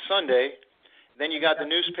games on Sunday, then you got the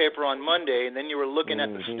newspaper on Monday, and then you were looking at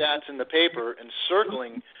the stats in the paper and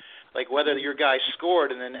circling like whether your guy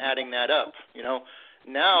scored and then adding that up.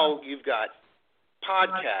 Now you've got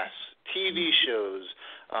podcasts, TV shows,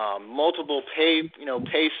 multiple pay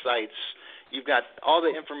sites. You've got all the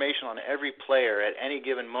information on every player at any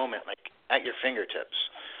given moment, like at your fingertips.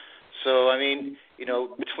 So, I mean,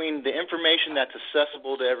 between the information that's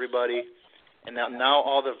accessible to everybody And now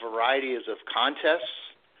all the varieties of contests,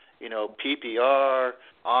 you know, PPR,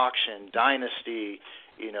 auction, dynasty,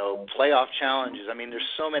 you know, playoff challenges. I mean, there's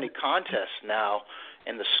so many contests now,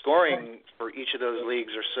 and the scoring for each of those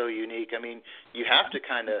leagues are so unique. I mean, you have to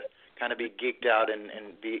kind of be geeked out and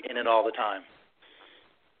be in it all the time.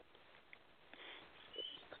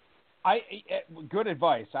 Good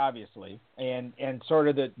advice, obviously, and sort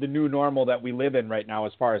of the new normal that we live in right now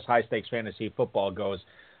as far as high-stakes fantasy football goes.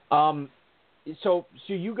 So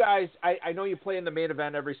you guys, I know you play in the main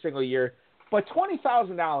event every single year, but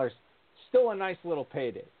 $20,000, still a nice little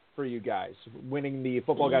payday for you guys, winning the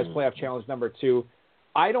Footballguys Playoff Challenge #2.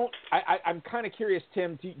 I'm kind of curious,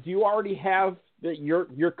 Tim, do you already have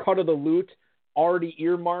your cut of the loot already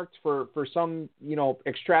earmarked for some, you know,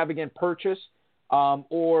 extravagant purchase?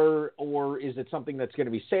 Or is it something that's going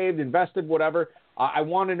to be saved, invested, whatever? I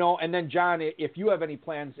want to know. And then, John, if you have any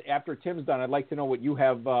plans after Tim's done, I'd like to know what you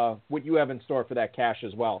have in store for that cash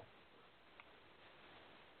as well.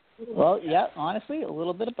 Well, yeah, honestly, a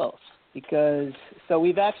little bit of both. Because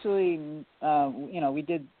we've actually, we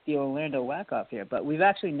did the Orlando whack-off here, but we've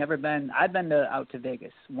actually never been. I've been out to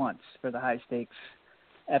Vegas once for the high-stakes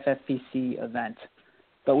FFPC event,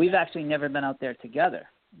 but we've actually never been out there together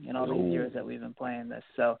in all these years that we've been playing this.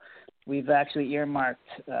 So we've actually earmarked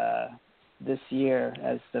this year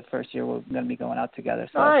as the first year we're going to be going out together.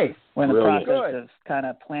 So nice. We're in the process of kind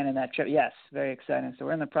of planning that trip. Yes, very exciting. So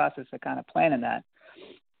we're in the process of kind of planning that.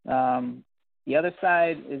 The other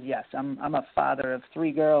side is, yes, I'm a father of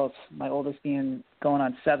 3 girls, my oldest going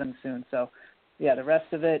on 7 soon. So, yeah, the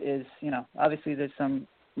rest of it is, you know, obviously there's some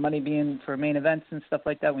money being for main events and stuff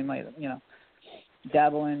like that. We might, you know,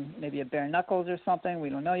 dabble in maybe a bare knuckles or something. We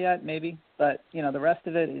don't know yet, maybe. But, you know, the rest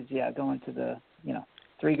of it is, going to the,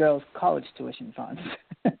 3 girls' college tuition funds,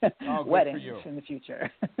 weddings in the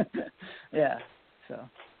future. Yeah, so.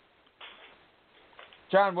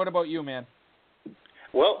 John, what about you, man?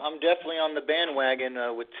 Well, I'm definitely on the bandwagon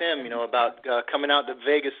with Tim, about coming out to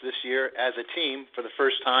Vegas this year as a team for the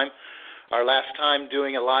first time. Our last time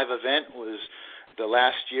doing a live event was the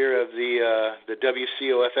last year of the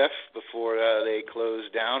WCOFF before they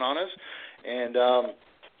closed down on us. And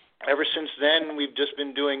ever since then, we've just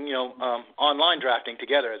been doing, online drafting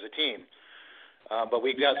together as a team. But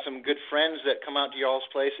we've got some good friends that come out to y'all's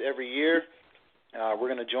place every year. We're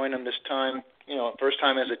going to join them this time, first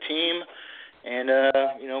time as a team. And,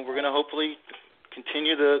 we're going to hopefully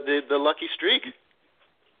continue the lucky streak.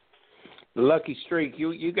 The lucky streak.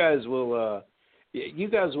 You guys will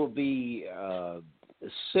be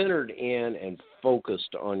centered in and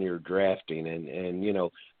focused on your drafting. And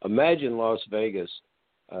imagine Las Vegas,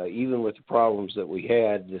 even with the problems that we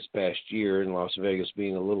had this past year in Las Vegas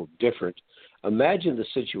being a little different. Imagine the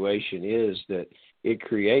situation is that it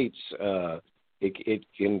creates it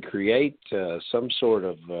can create some sort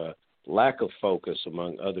of lack of focus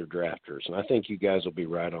among other drafters, and I think you guys will be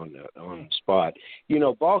right on the spot.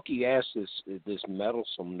 Balky asks this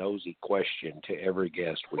meddlesome, nosy question to every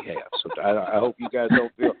guest we have, so I hope you guys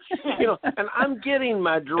don't feel, and I'm getting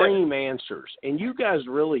my dream answers, and you guys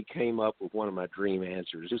really came up with one of my dream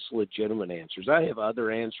answers. It's legitimate answers. I have other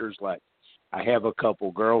answers, like I have a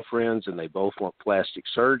couple girlfriends, and they both want plastic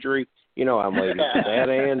surgery. I'm waiting for that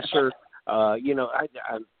answer.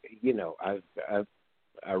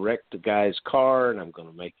 I wrecked the guy's car, and I'm going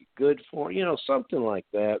to make it good for him, something like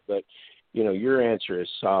that. But, your answer is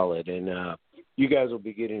solid, and you guys will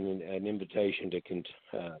be getting an invitation to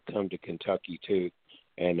come to Kentucky, too.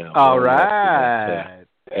 And all right.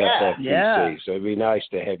 FFPC. Yeah. So it'd be nice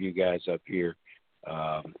to have you guys up here.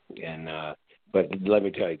 But let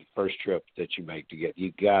me tell you, the first trip that you make together,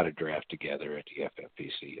 you got to draft together at the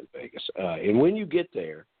FFPC in Vegas. And when you get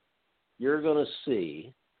there, you're going to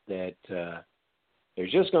see that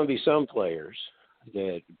there's just going to be some players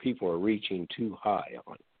that people are reaching too high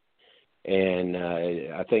on. And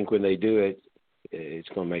I think when they do it, it's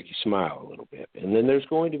going to make you smile a little bit. And then there's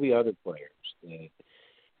going to be other players that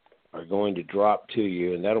are going to drop to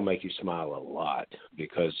you, and that'll make you smile a lot.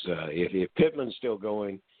 Because if Pittman's still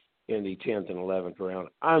going in the 10th and 11th round,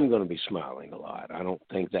 I'm going to be smiling a lot. I don't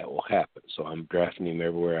think that will happen. So I'm drafting him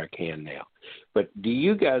everywhere I can now. But do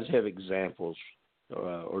you guys have examples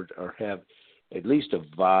or have at least a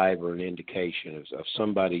vibe or an indication of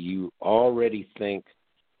somebody you already think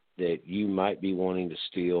that you might be wanting to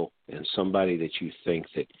steal, and somebody that you think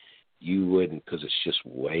that you wouldn't because it's just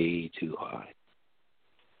way too high?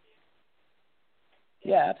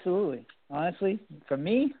 Yeah, absolutely. Honestly, for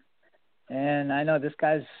me, and I know this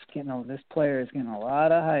player is getting a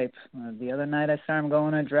lot of hype. The other night I saw him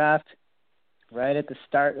going to draft right at the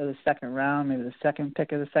start of the second round, maybe the second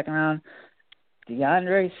pick of the second round.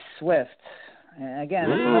 DeAndre Swift And again,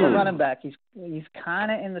 this is another running back. He's kind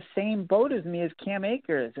of in the same boat as me as Cam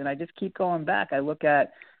Akers, and I just keep going back. I look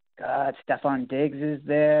at, God, Stephon Diggs is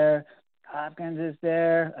there. Hopkins is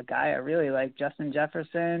there. A guy I really like, Justin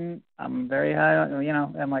Jefferson. I'm very high on,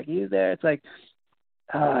 I'm like, he's there. It's like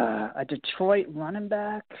a Detroit running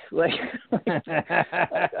back. Like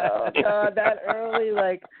oh, God, that early.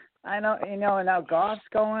 Like, I know, and now Goff's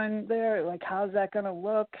going there. Like, how's that going to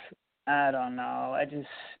look? I don't know.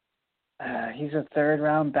 He's a third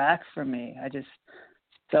round back for me.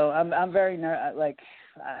 So I'm very nervous. Like,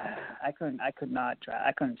 I couldn't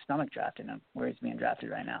stomach drafting him where he's being drafted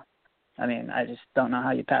right now. I mean, I just don't know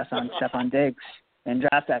how you pass on Stephon Diggs and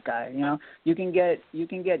draft that guy. You can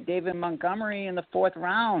get David Montgomery in the 4th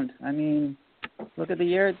round. I mean, look at the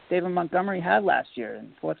year David Montgomery had last year in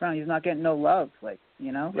the 4th round. He's not getting no love, So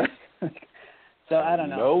I don't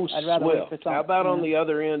know. No Swift. How about on the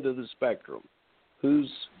other end of the spectrum?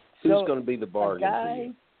 Who's going to be the bargain for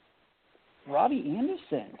you? Robbie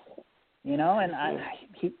Anderson.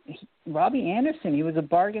 Robbie Anderson. He was a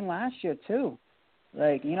bargain last year too.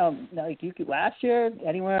 You could last year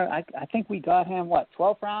anywhere. I think we got him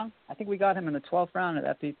 12th round. I think we got him in the 12th round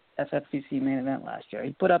at FFPC main event last year.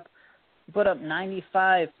 He put up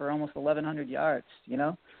 95 for almost 1,100 yards.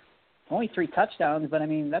 Only 3 touchdowns, but I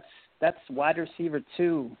mean that's wide receiver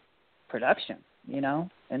 2 production. In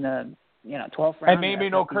the 12th round. And maybe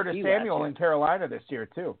no Curtis Samuel in Carolina this year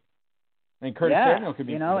too. And Curtis Samuel could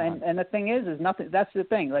be. And the thing is nothing. That's the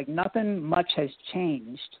thing. Like, nothing much has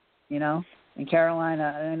changed. In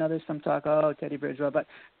Carolina, I know there's some talk, Teddy Bridgewater, but,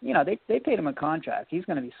 they paid him a contract. He's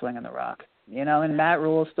going to be slinging the rock, and Matt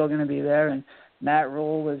Rule is still going to be there. And Matt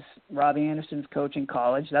Rule was Robbie Anderson's coach in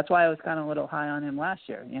college. That's why I was kind of a little high on him last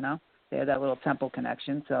year, They had that little Temple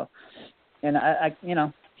connection. So, and I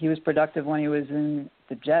he was productive when he was in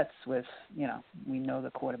the Jets with, we know the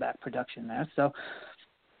quarterback production there. So,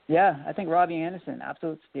 yeah, I think Robbie Anderson,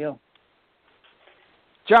 absolute steal.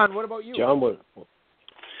 John, what about you? John, what?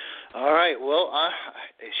 All right. Well,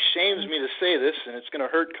 it shames me to say this, and it's going to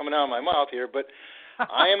hurt coming out of my mouth here, but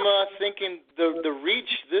I am thinking the reach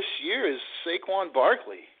this year is Saquon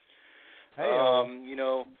Barkley. Hey,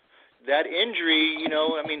 that injury,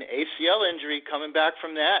 ACL injury, coming back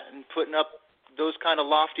from that and putting up those kind of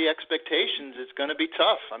lofty expectations, it's going to be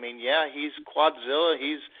tough. I mean, yeah, he's Quadzilla.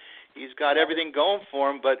 He's got everything going for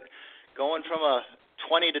him, but going from a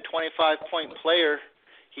 20 to 25 point player,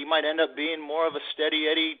 he might end up being more of a steady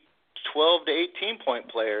Eddie 12 to 18 point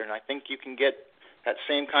player, and I think you can get that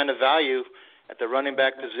same kind of value at the running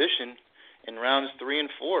back position in rounds 3 and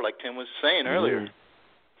 4, like Tim was saying earlier.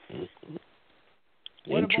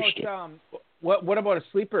 What about a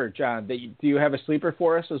sleeper, John? Do you have a sleeper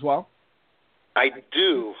for us as well? I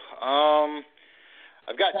do.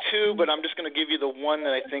 I've got 2, but I'm just going to give you the one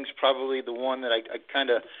that I think is probably the one that I kind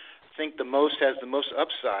of think the most has the most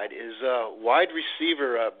upside is wide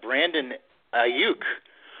receiver Brandon Ayuk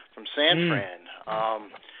from San Fran.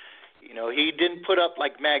 He didn't put up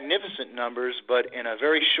like magnificent numbers, but in a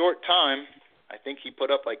very short time, I think he put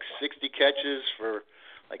up like 60 catches for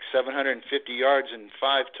like 750 yards and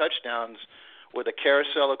 5 touchdowns with a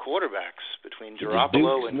carousel of quarterbacks between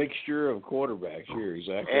Garoppolo and mixture of quarterbacks here,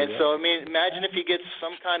 exactly. And so, I mean, imagine if he gets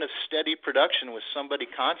some kind of steady production with somebody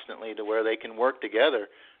constantly to where they can work together.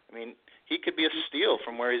 I mean, he could be a steal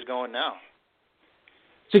from where he's going now.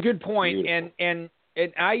 It's a good point, and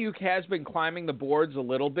Ayuk has been climbing the boards a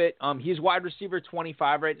little bit. He's wide receiver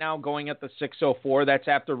 25 right now, going at the 604. That's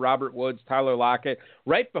after Robert Woods, Tyler Lockett,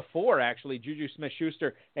 right before, actually, Juju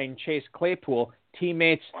Smith-Schuster and Chase Claypool,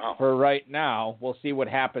 teammates for right now. We'll see what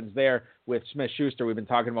happens there with Smith-Schuster. We've been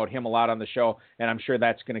talking about him a lot on the show, and I'm sure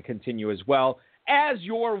that's going to continue as well. As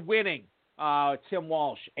you're winning, Tim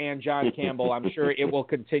Walsh and John Campbell, I'm sure it will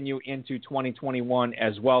continue into 2021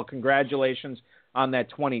 as well. Congratulations on that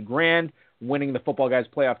 $20,000. Winning the Football Guys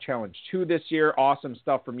Playoff Challenge 2 this year. Awesome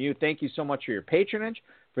stuff from you. Thank you so much for your patronage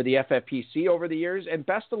for the FFPC over the years, and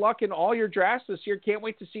best of luck in all your drafts this year. Can't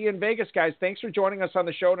wait to see you in Vegas, guys. Thanks for joining us on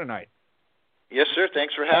the show tonight. Yes, sir.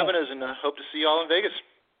 Thanks for having us, and hope to see you all in Vegas.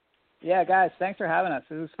 Yeah, guys, thanks for having us.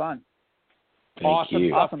 It was fun. Awesome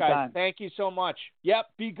stuff, guys. Time. Thank you so much. Yep,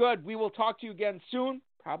 be good. We will talk to you again soon,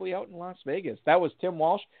 probably out in Las Vegas. That was Tim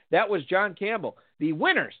Walsh. That was John Campbell, the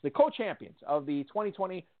winners, the co-champions of the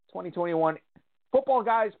 2020-2021 Football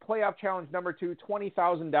Guys Playoff Challenge number 2,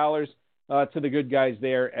 $20,000 to the good guys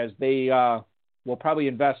there, as they will probably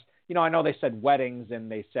invest. I know they said weddings and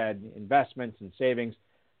they said investments and savings.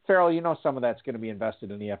 Farrell, some of that's going to be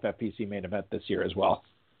invested in the FFPC main event this year as well.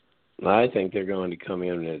 I think they're going to come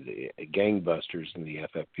in as gangbusters in the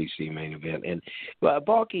FFPC main event. And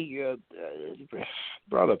Balky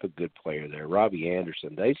brought up a good player there, Robbie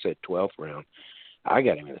Anderson. They said 12th round. I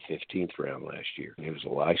got him in the 15th round last year, and it was a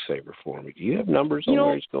lifesaver for me. Do you have numbers on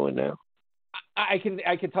where he's going now? I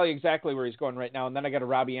can tell you exactly where he's going right now, and then I got a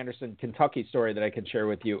Robbie Anderson Kentucky story that I can share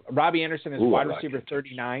with you. Robbie Anderson is wide receiver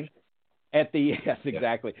 39 at the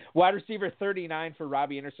exactly. Wide receiver 39 for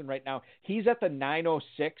Robbie Anderson right now. He's at the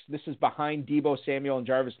 906. This is behind Deebo Samuel and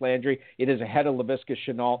Jarvis Landry. It is ahead of Laviska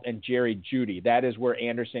Shenault and Jerry Jeudy. That is where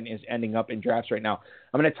Anderson is ending up in drafts right now.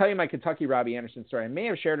 I'm going to tell you my Kentucky Robbie Anderson story. I may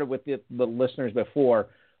have shared it with the listeners before.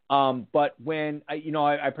 But when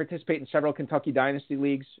I participate in several Kentucky Dynasty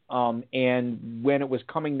leagues, and when it was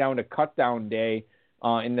coming down to cut down day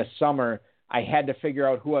in the summer, I had to figure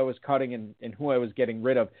out who I was cutting and who I was getting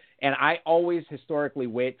rid of. And I always historically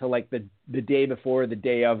wait till like the day before, the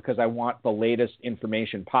day of, because I want the latest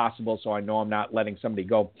information possible, so I know I'm not letting somebody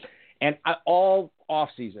go. And all off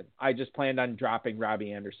season, I just planned on dropping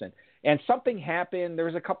Robbie Anderson. And something happened. There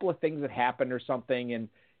was a couple of things that happened or something,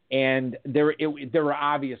 and there were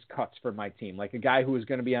obvious cuts for my team, like a guy who was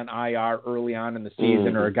going to be on IR early on in the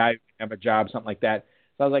season, or a guy who didn't have a job, something like that.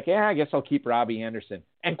 So I was like, yeah, I guess I'll keep Robbie Anderson.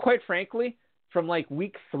 And quite frankly, from like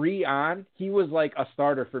week 3 on, he was like a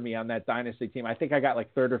starter for me on that dynasty team. I think I got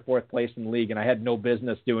like 3rd or 4th place in the league, and I had no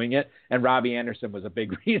business doing it. And Robbie Anderson was a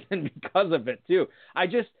big reason because of it too. I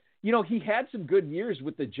just, he had some good years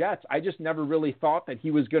with the Jets. I just never really thought that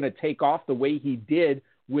he was going to take off the way he did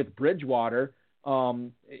with Bridgewater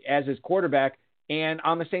as his quarterback, and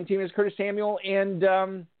on the same team as Curtis Samuel and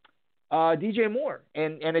DJ Moore,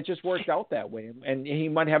 and it just worked out that way. And he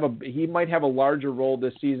might have a larger role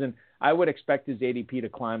this season. I would expect his ADP to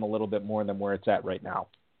climb a little bit more than where it's at right now.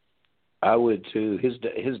 I would too.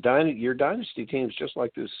 Your dynasty team's just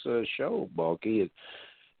like this show, Balky.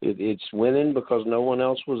 It's winning because no one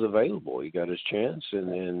else was available. He got his chance,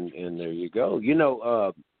 and there you go.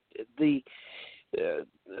 The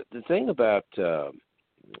thing about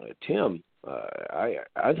Tim,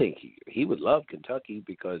 I think he would love Kentucky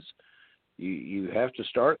because you have to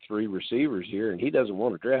start 3 receivers here, and he doesn't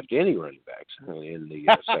want to draft any running backs in the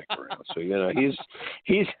second round. So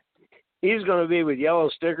he's going to be with yellow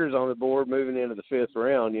stickers on the board moving into the 5th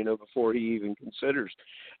round, before he even considers.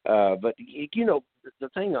 But the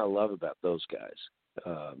thing I love about those guys,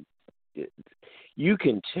 you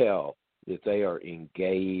can tell that they are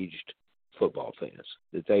engaged football fans,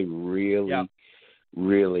 that they really,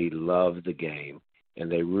 really love the game, and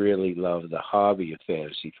they really love the hobby of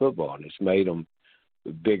fantasy football, and it's made them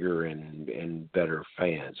bigger and better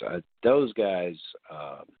fans. Those guys,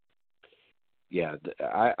 I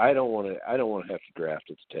don't want to have to draft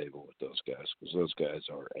at the table with those guys, because those guys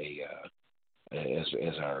are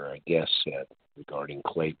as our guest said regarding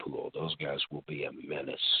Claypool, those guys will be a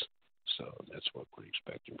menace. So that's what we're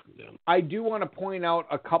expecting from them. I do want to point out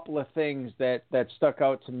a couple of things that stuck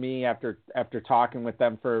out to me after talking with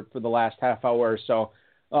them for the last half hour or so.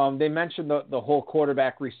 They mentioned the whole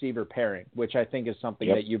quarterback-receiver pairing, which I think is something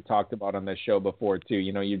that you've talked about on this show before, too.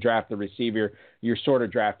 You draft the receiver, you're sort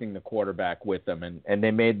of drafting the quarterback with them. And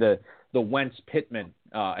they made the Wentz-Pittman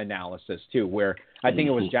analysis, too, where I think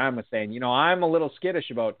it was John was saying, I'm a little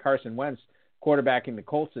skittish about Carson Wentz quarterbacking the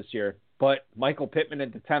Colts this year. But Michael Pittman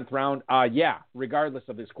in the 10th round, regardless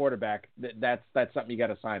of his quarterback, that's something you got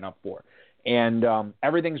to sign up for. And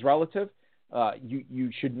everything's relative.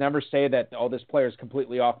 You should never say that, this player is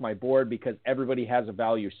completely off my board, because everybody has a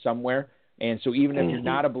value somewhere. And so even if you're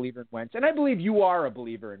not a believer in Wentz, and I believe you are a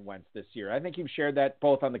believer in Wentz this year, I think you've shared that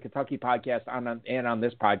both on the Kentucky podcast and on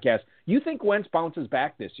this podcast. You think Wentz bounces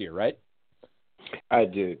back this year, right? I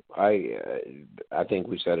do. I think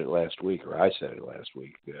we said it last week, or I said it last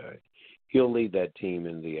week. He'll lead that team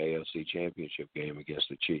in the AFC Championship game against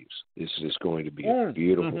the Chiefs. This is going to be a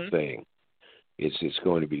beautiful thing. It's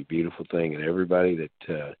going to be a beautiful thing, and everybody that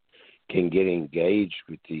can get engaged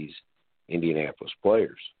with these Indianapolis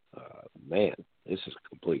players, this is a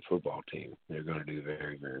complete football team. They're going to do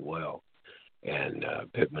very, very well. And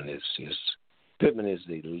Pittman is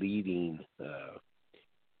the leading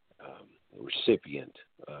recipient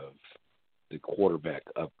of the quarterback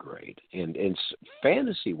upgrade. And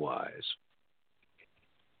fantasy-wise,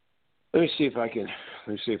 let me see if I can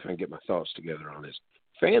get my thoughts together on this.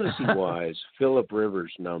 Fantasy-wise, Phillip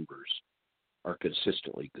Rivers' numbers are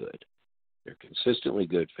consistently good. They're consistently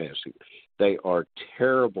good fantasy. They are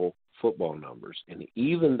terrible football numbers. And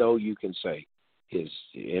even though you can say his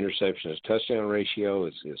interception, his touchdown ratio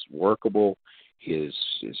is workable,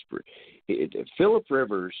 Phillip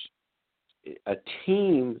Rivers,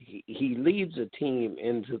 he leads a team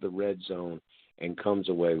into the red zone and comes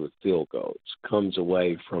away with field goals, comes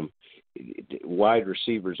away from wide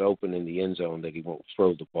receivers open in the end zone that he won't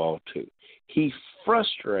throw the ball to. He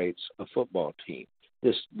frustrates a football team.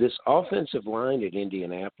 This offensive line at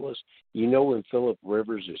Indianapolis, when Phillip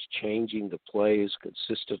Rivers is changing the plays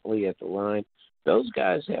consistently at the line, those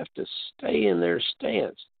guys have to stay in their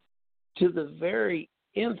stance to the very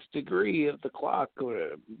nth degree of the clock,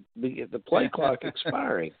 the play clock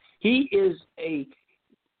expiring. He is a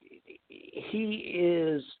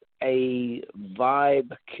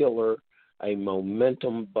vibe killer, a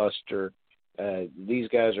momentum buster. These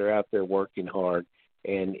guys are out there working hard,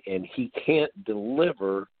 and he can't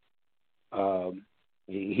deliver.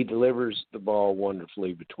 He delivers the ball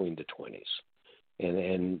wonderfully between the 20s,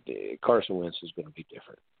 and Carson Wentz is going to be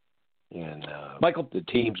different, and Michael, the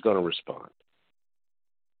team's going to respond.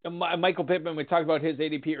 Michael Pittman, we talked about his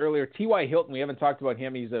ADP earlier. T.Y. Hilton, we haven't talked about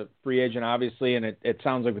him. He's a free agent, obviously, and it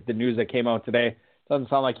sounds like with the news that came out today, it doesn't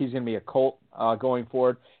sound like he's going to be a Colt going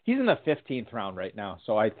forward. He's in the 15th round right now,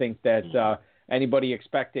 so I think that anybody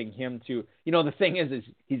expecting him to, the thing is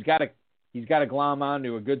he's got to glom on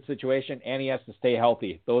to a good situation, and he has to stay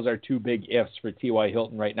healthy. Those are two big ifs for T.Y.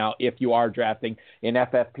 Hilton right now if you are drafting in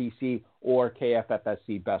FFPC or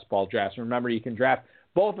KFFSC best ball drafts. Remember, you can draft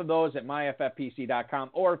both of those at myffpc.com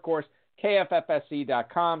or, of course,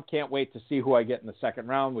 kffsc.com. Can't wait to see who I get in the second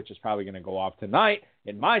round, which is probably going to go off tonight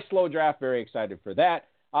in my slow draft. Very excited for that.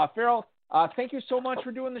 Farrell, thank you so much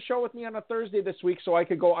for doing the show with me on a Thursday this week so I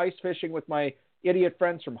could go ice fishing with my idiot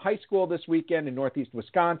friends from high school this weekend in Northeast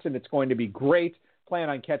Wisconsin. It's going to be great. Plan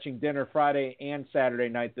on catching dinner Friday and Saturday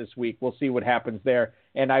night this week. We'll see what happens there.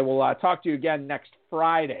 And I will talk to you again next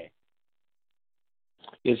Friday.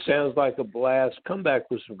 It sounds like a blast. Come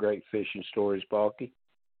back with some great fishing stories, Balky.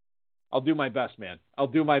 I'll do my best, man. I'll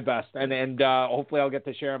do my best. And hopefully I'll get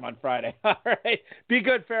to share them on Friday. All right. Be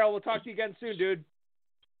good, Farrell. We'll talk to you again soon, dude.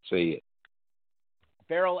 See you.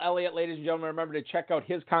 Farrell Elliott, ladies and gentlemen, remember to check out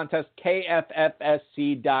his contest,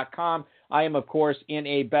 kffsc.com. I am, of course, in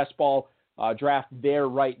a best ball draft there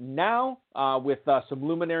right now with some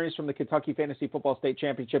luminaries from the Kentucky Fantasy Football State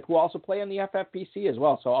Championship who also play in the FFPC as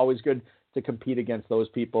well. So always good to compete against those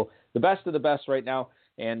people. The best of the best right now,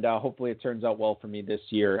 and hopefully it turns out well for me this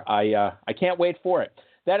year. I can't wait for it.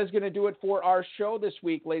 That is going to do it for our show this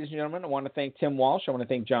week, ladies and gentlemen. I want to thank Tim Walsh. I want to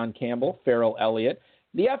thank John Campbell, Farrell Elliott,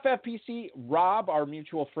 the FFPC, Rob, our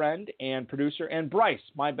mutual friend and producer, and Bryce,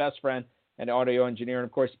 my best friend and audio engineer, and,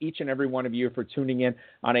 of course, each and every one of you for tuning in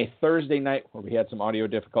on a Thursday night where we had some audio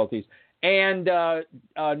difficulties. And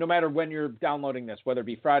no matter when you're downloading this, whether it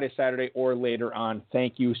be Friday, Saturday, or later on,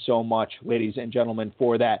 thank you so much, ladies and gentlemen,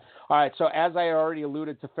 for that. All right, so as I already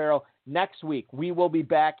alluded to Farrell, next week we will be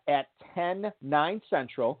back at 10/9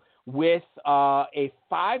 Central with a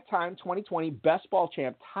 5-time 2020 best ball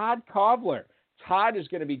champ, Todd Kovler. Todd is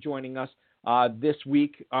going to be joining us this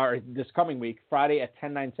week, or this coming week, Friday at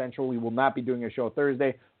 10/9 Central. We will not be doing a show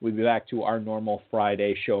Thursday. We'll be back to our normal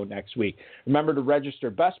Friday show next week. Remember to register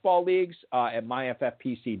best ball leagues at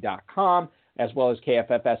myffpc.com as well as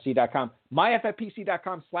kffsc.com.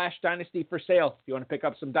 myffpc.com/dynasty for sale if you want to pick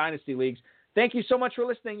up some dynasty leagues. Thank you so much for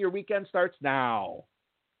listening. Your weekend starts now.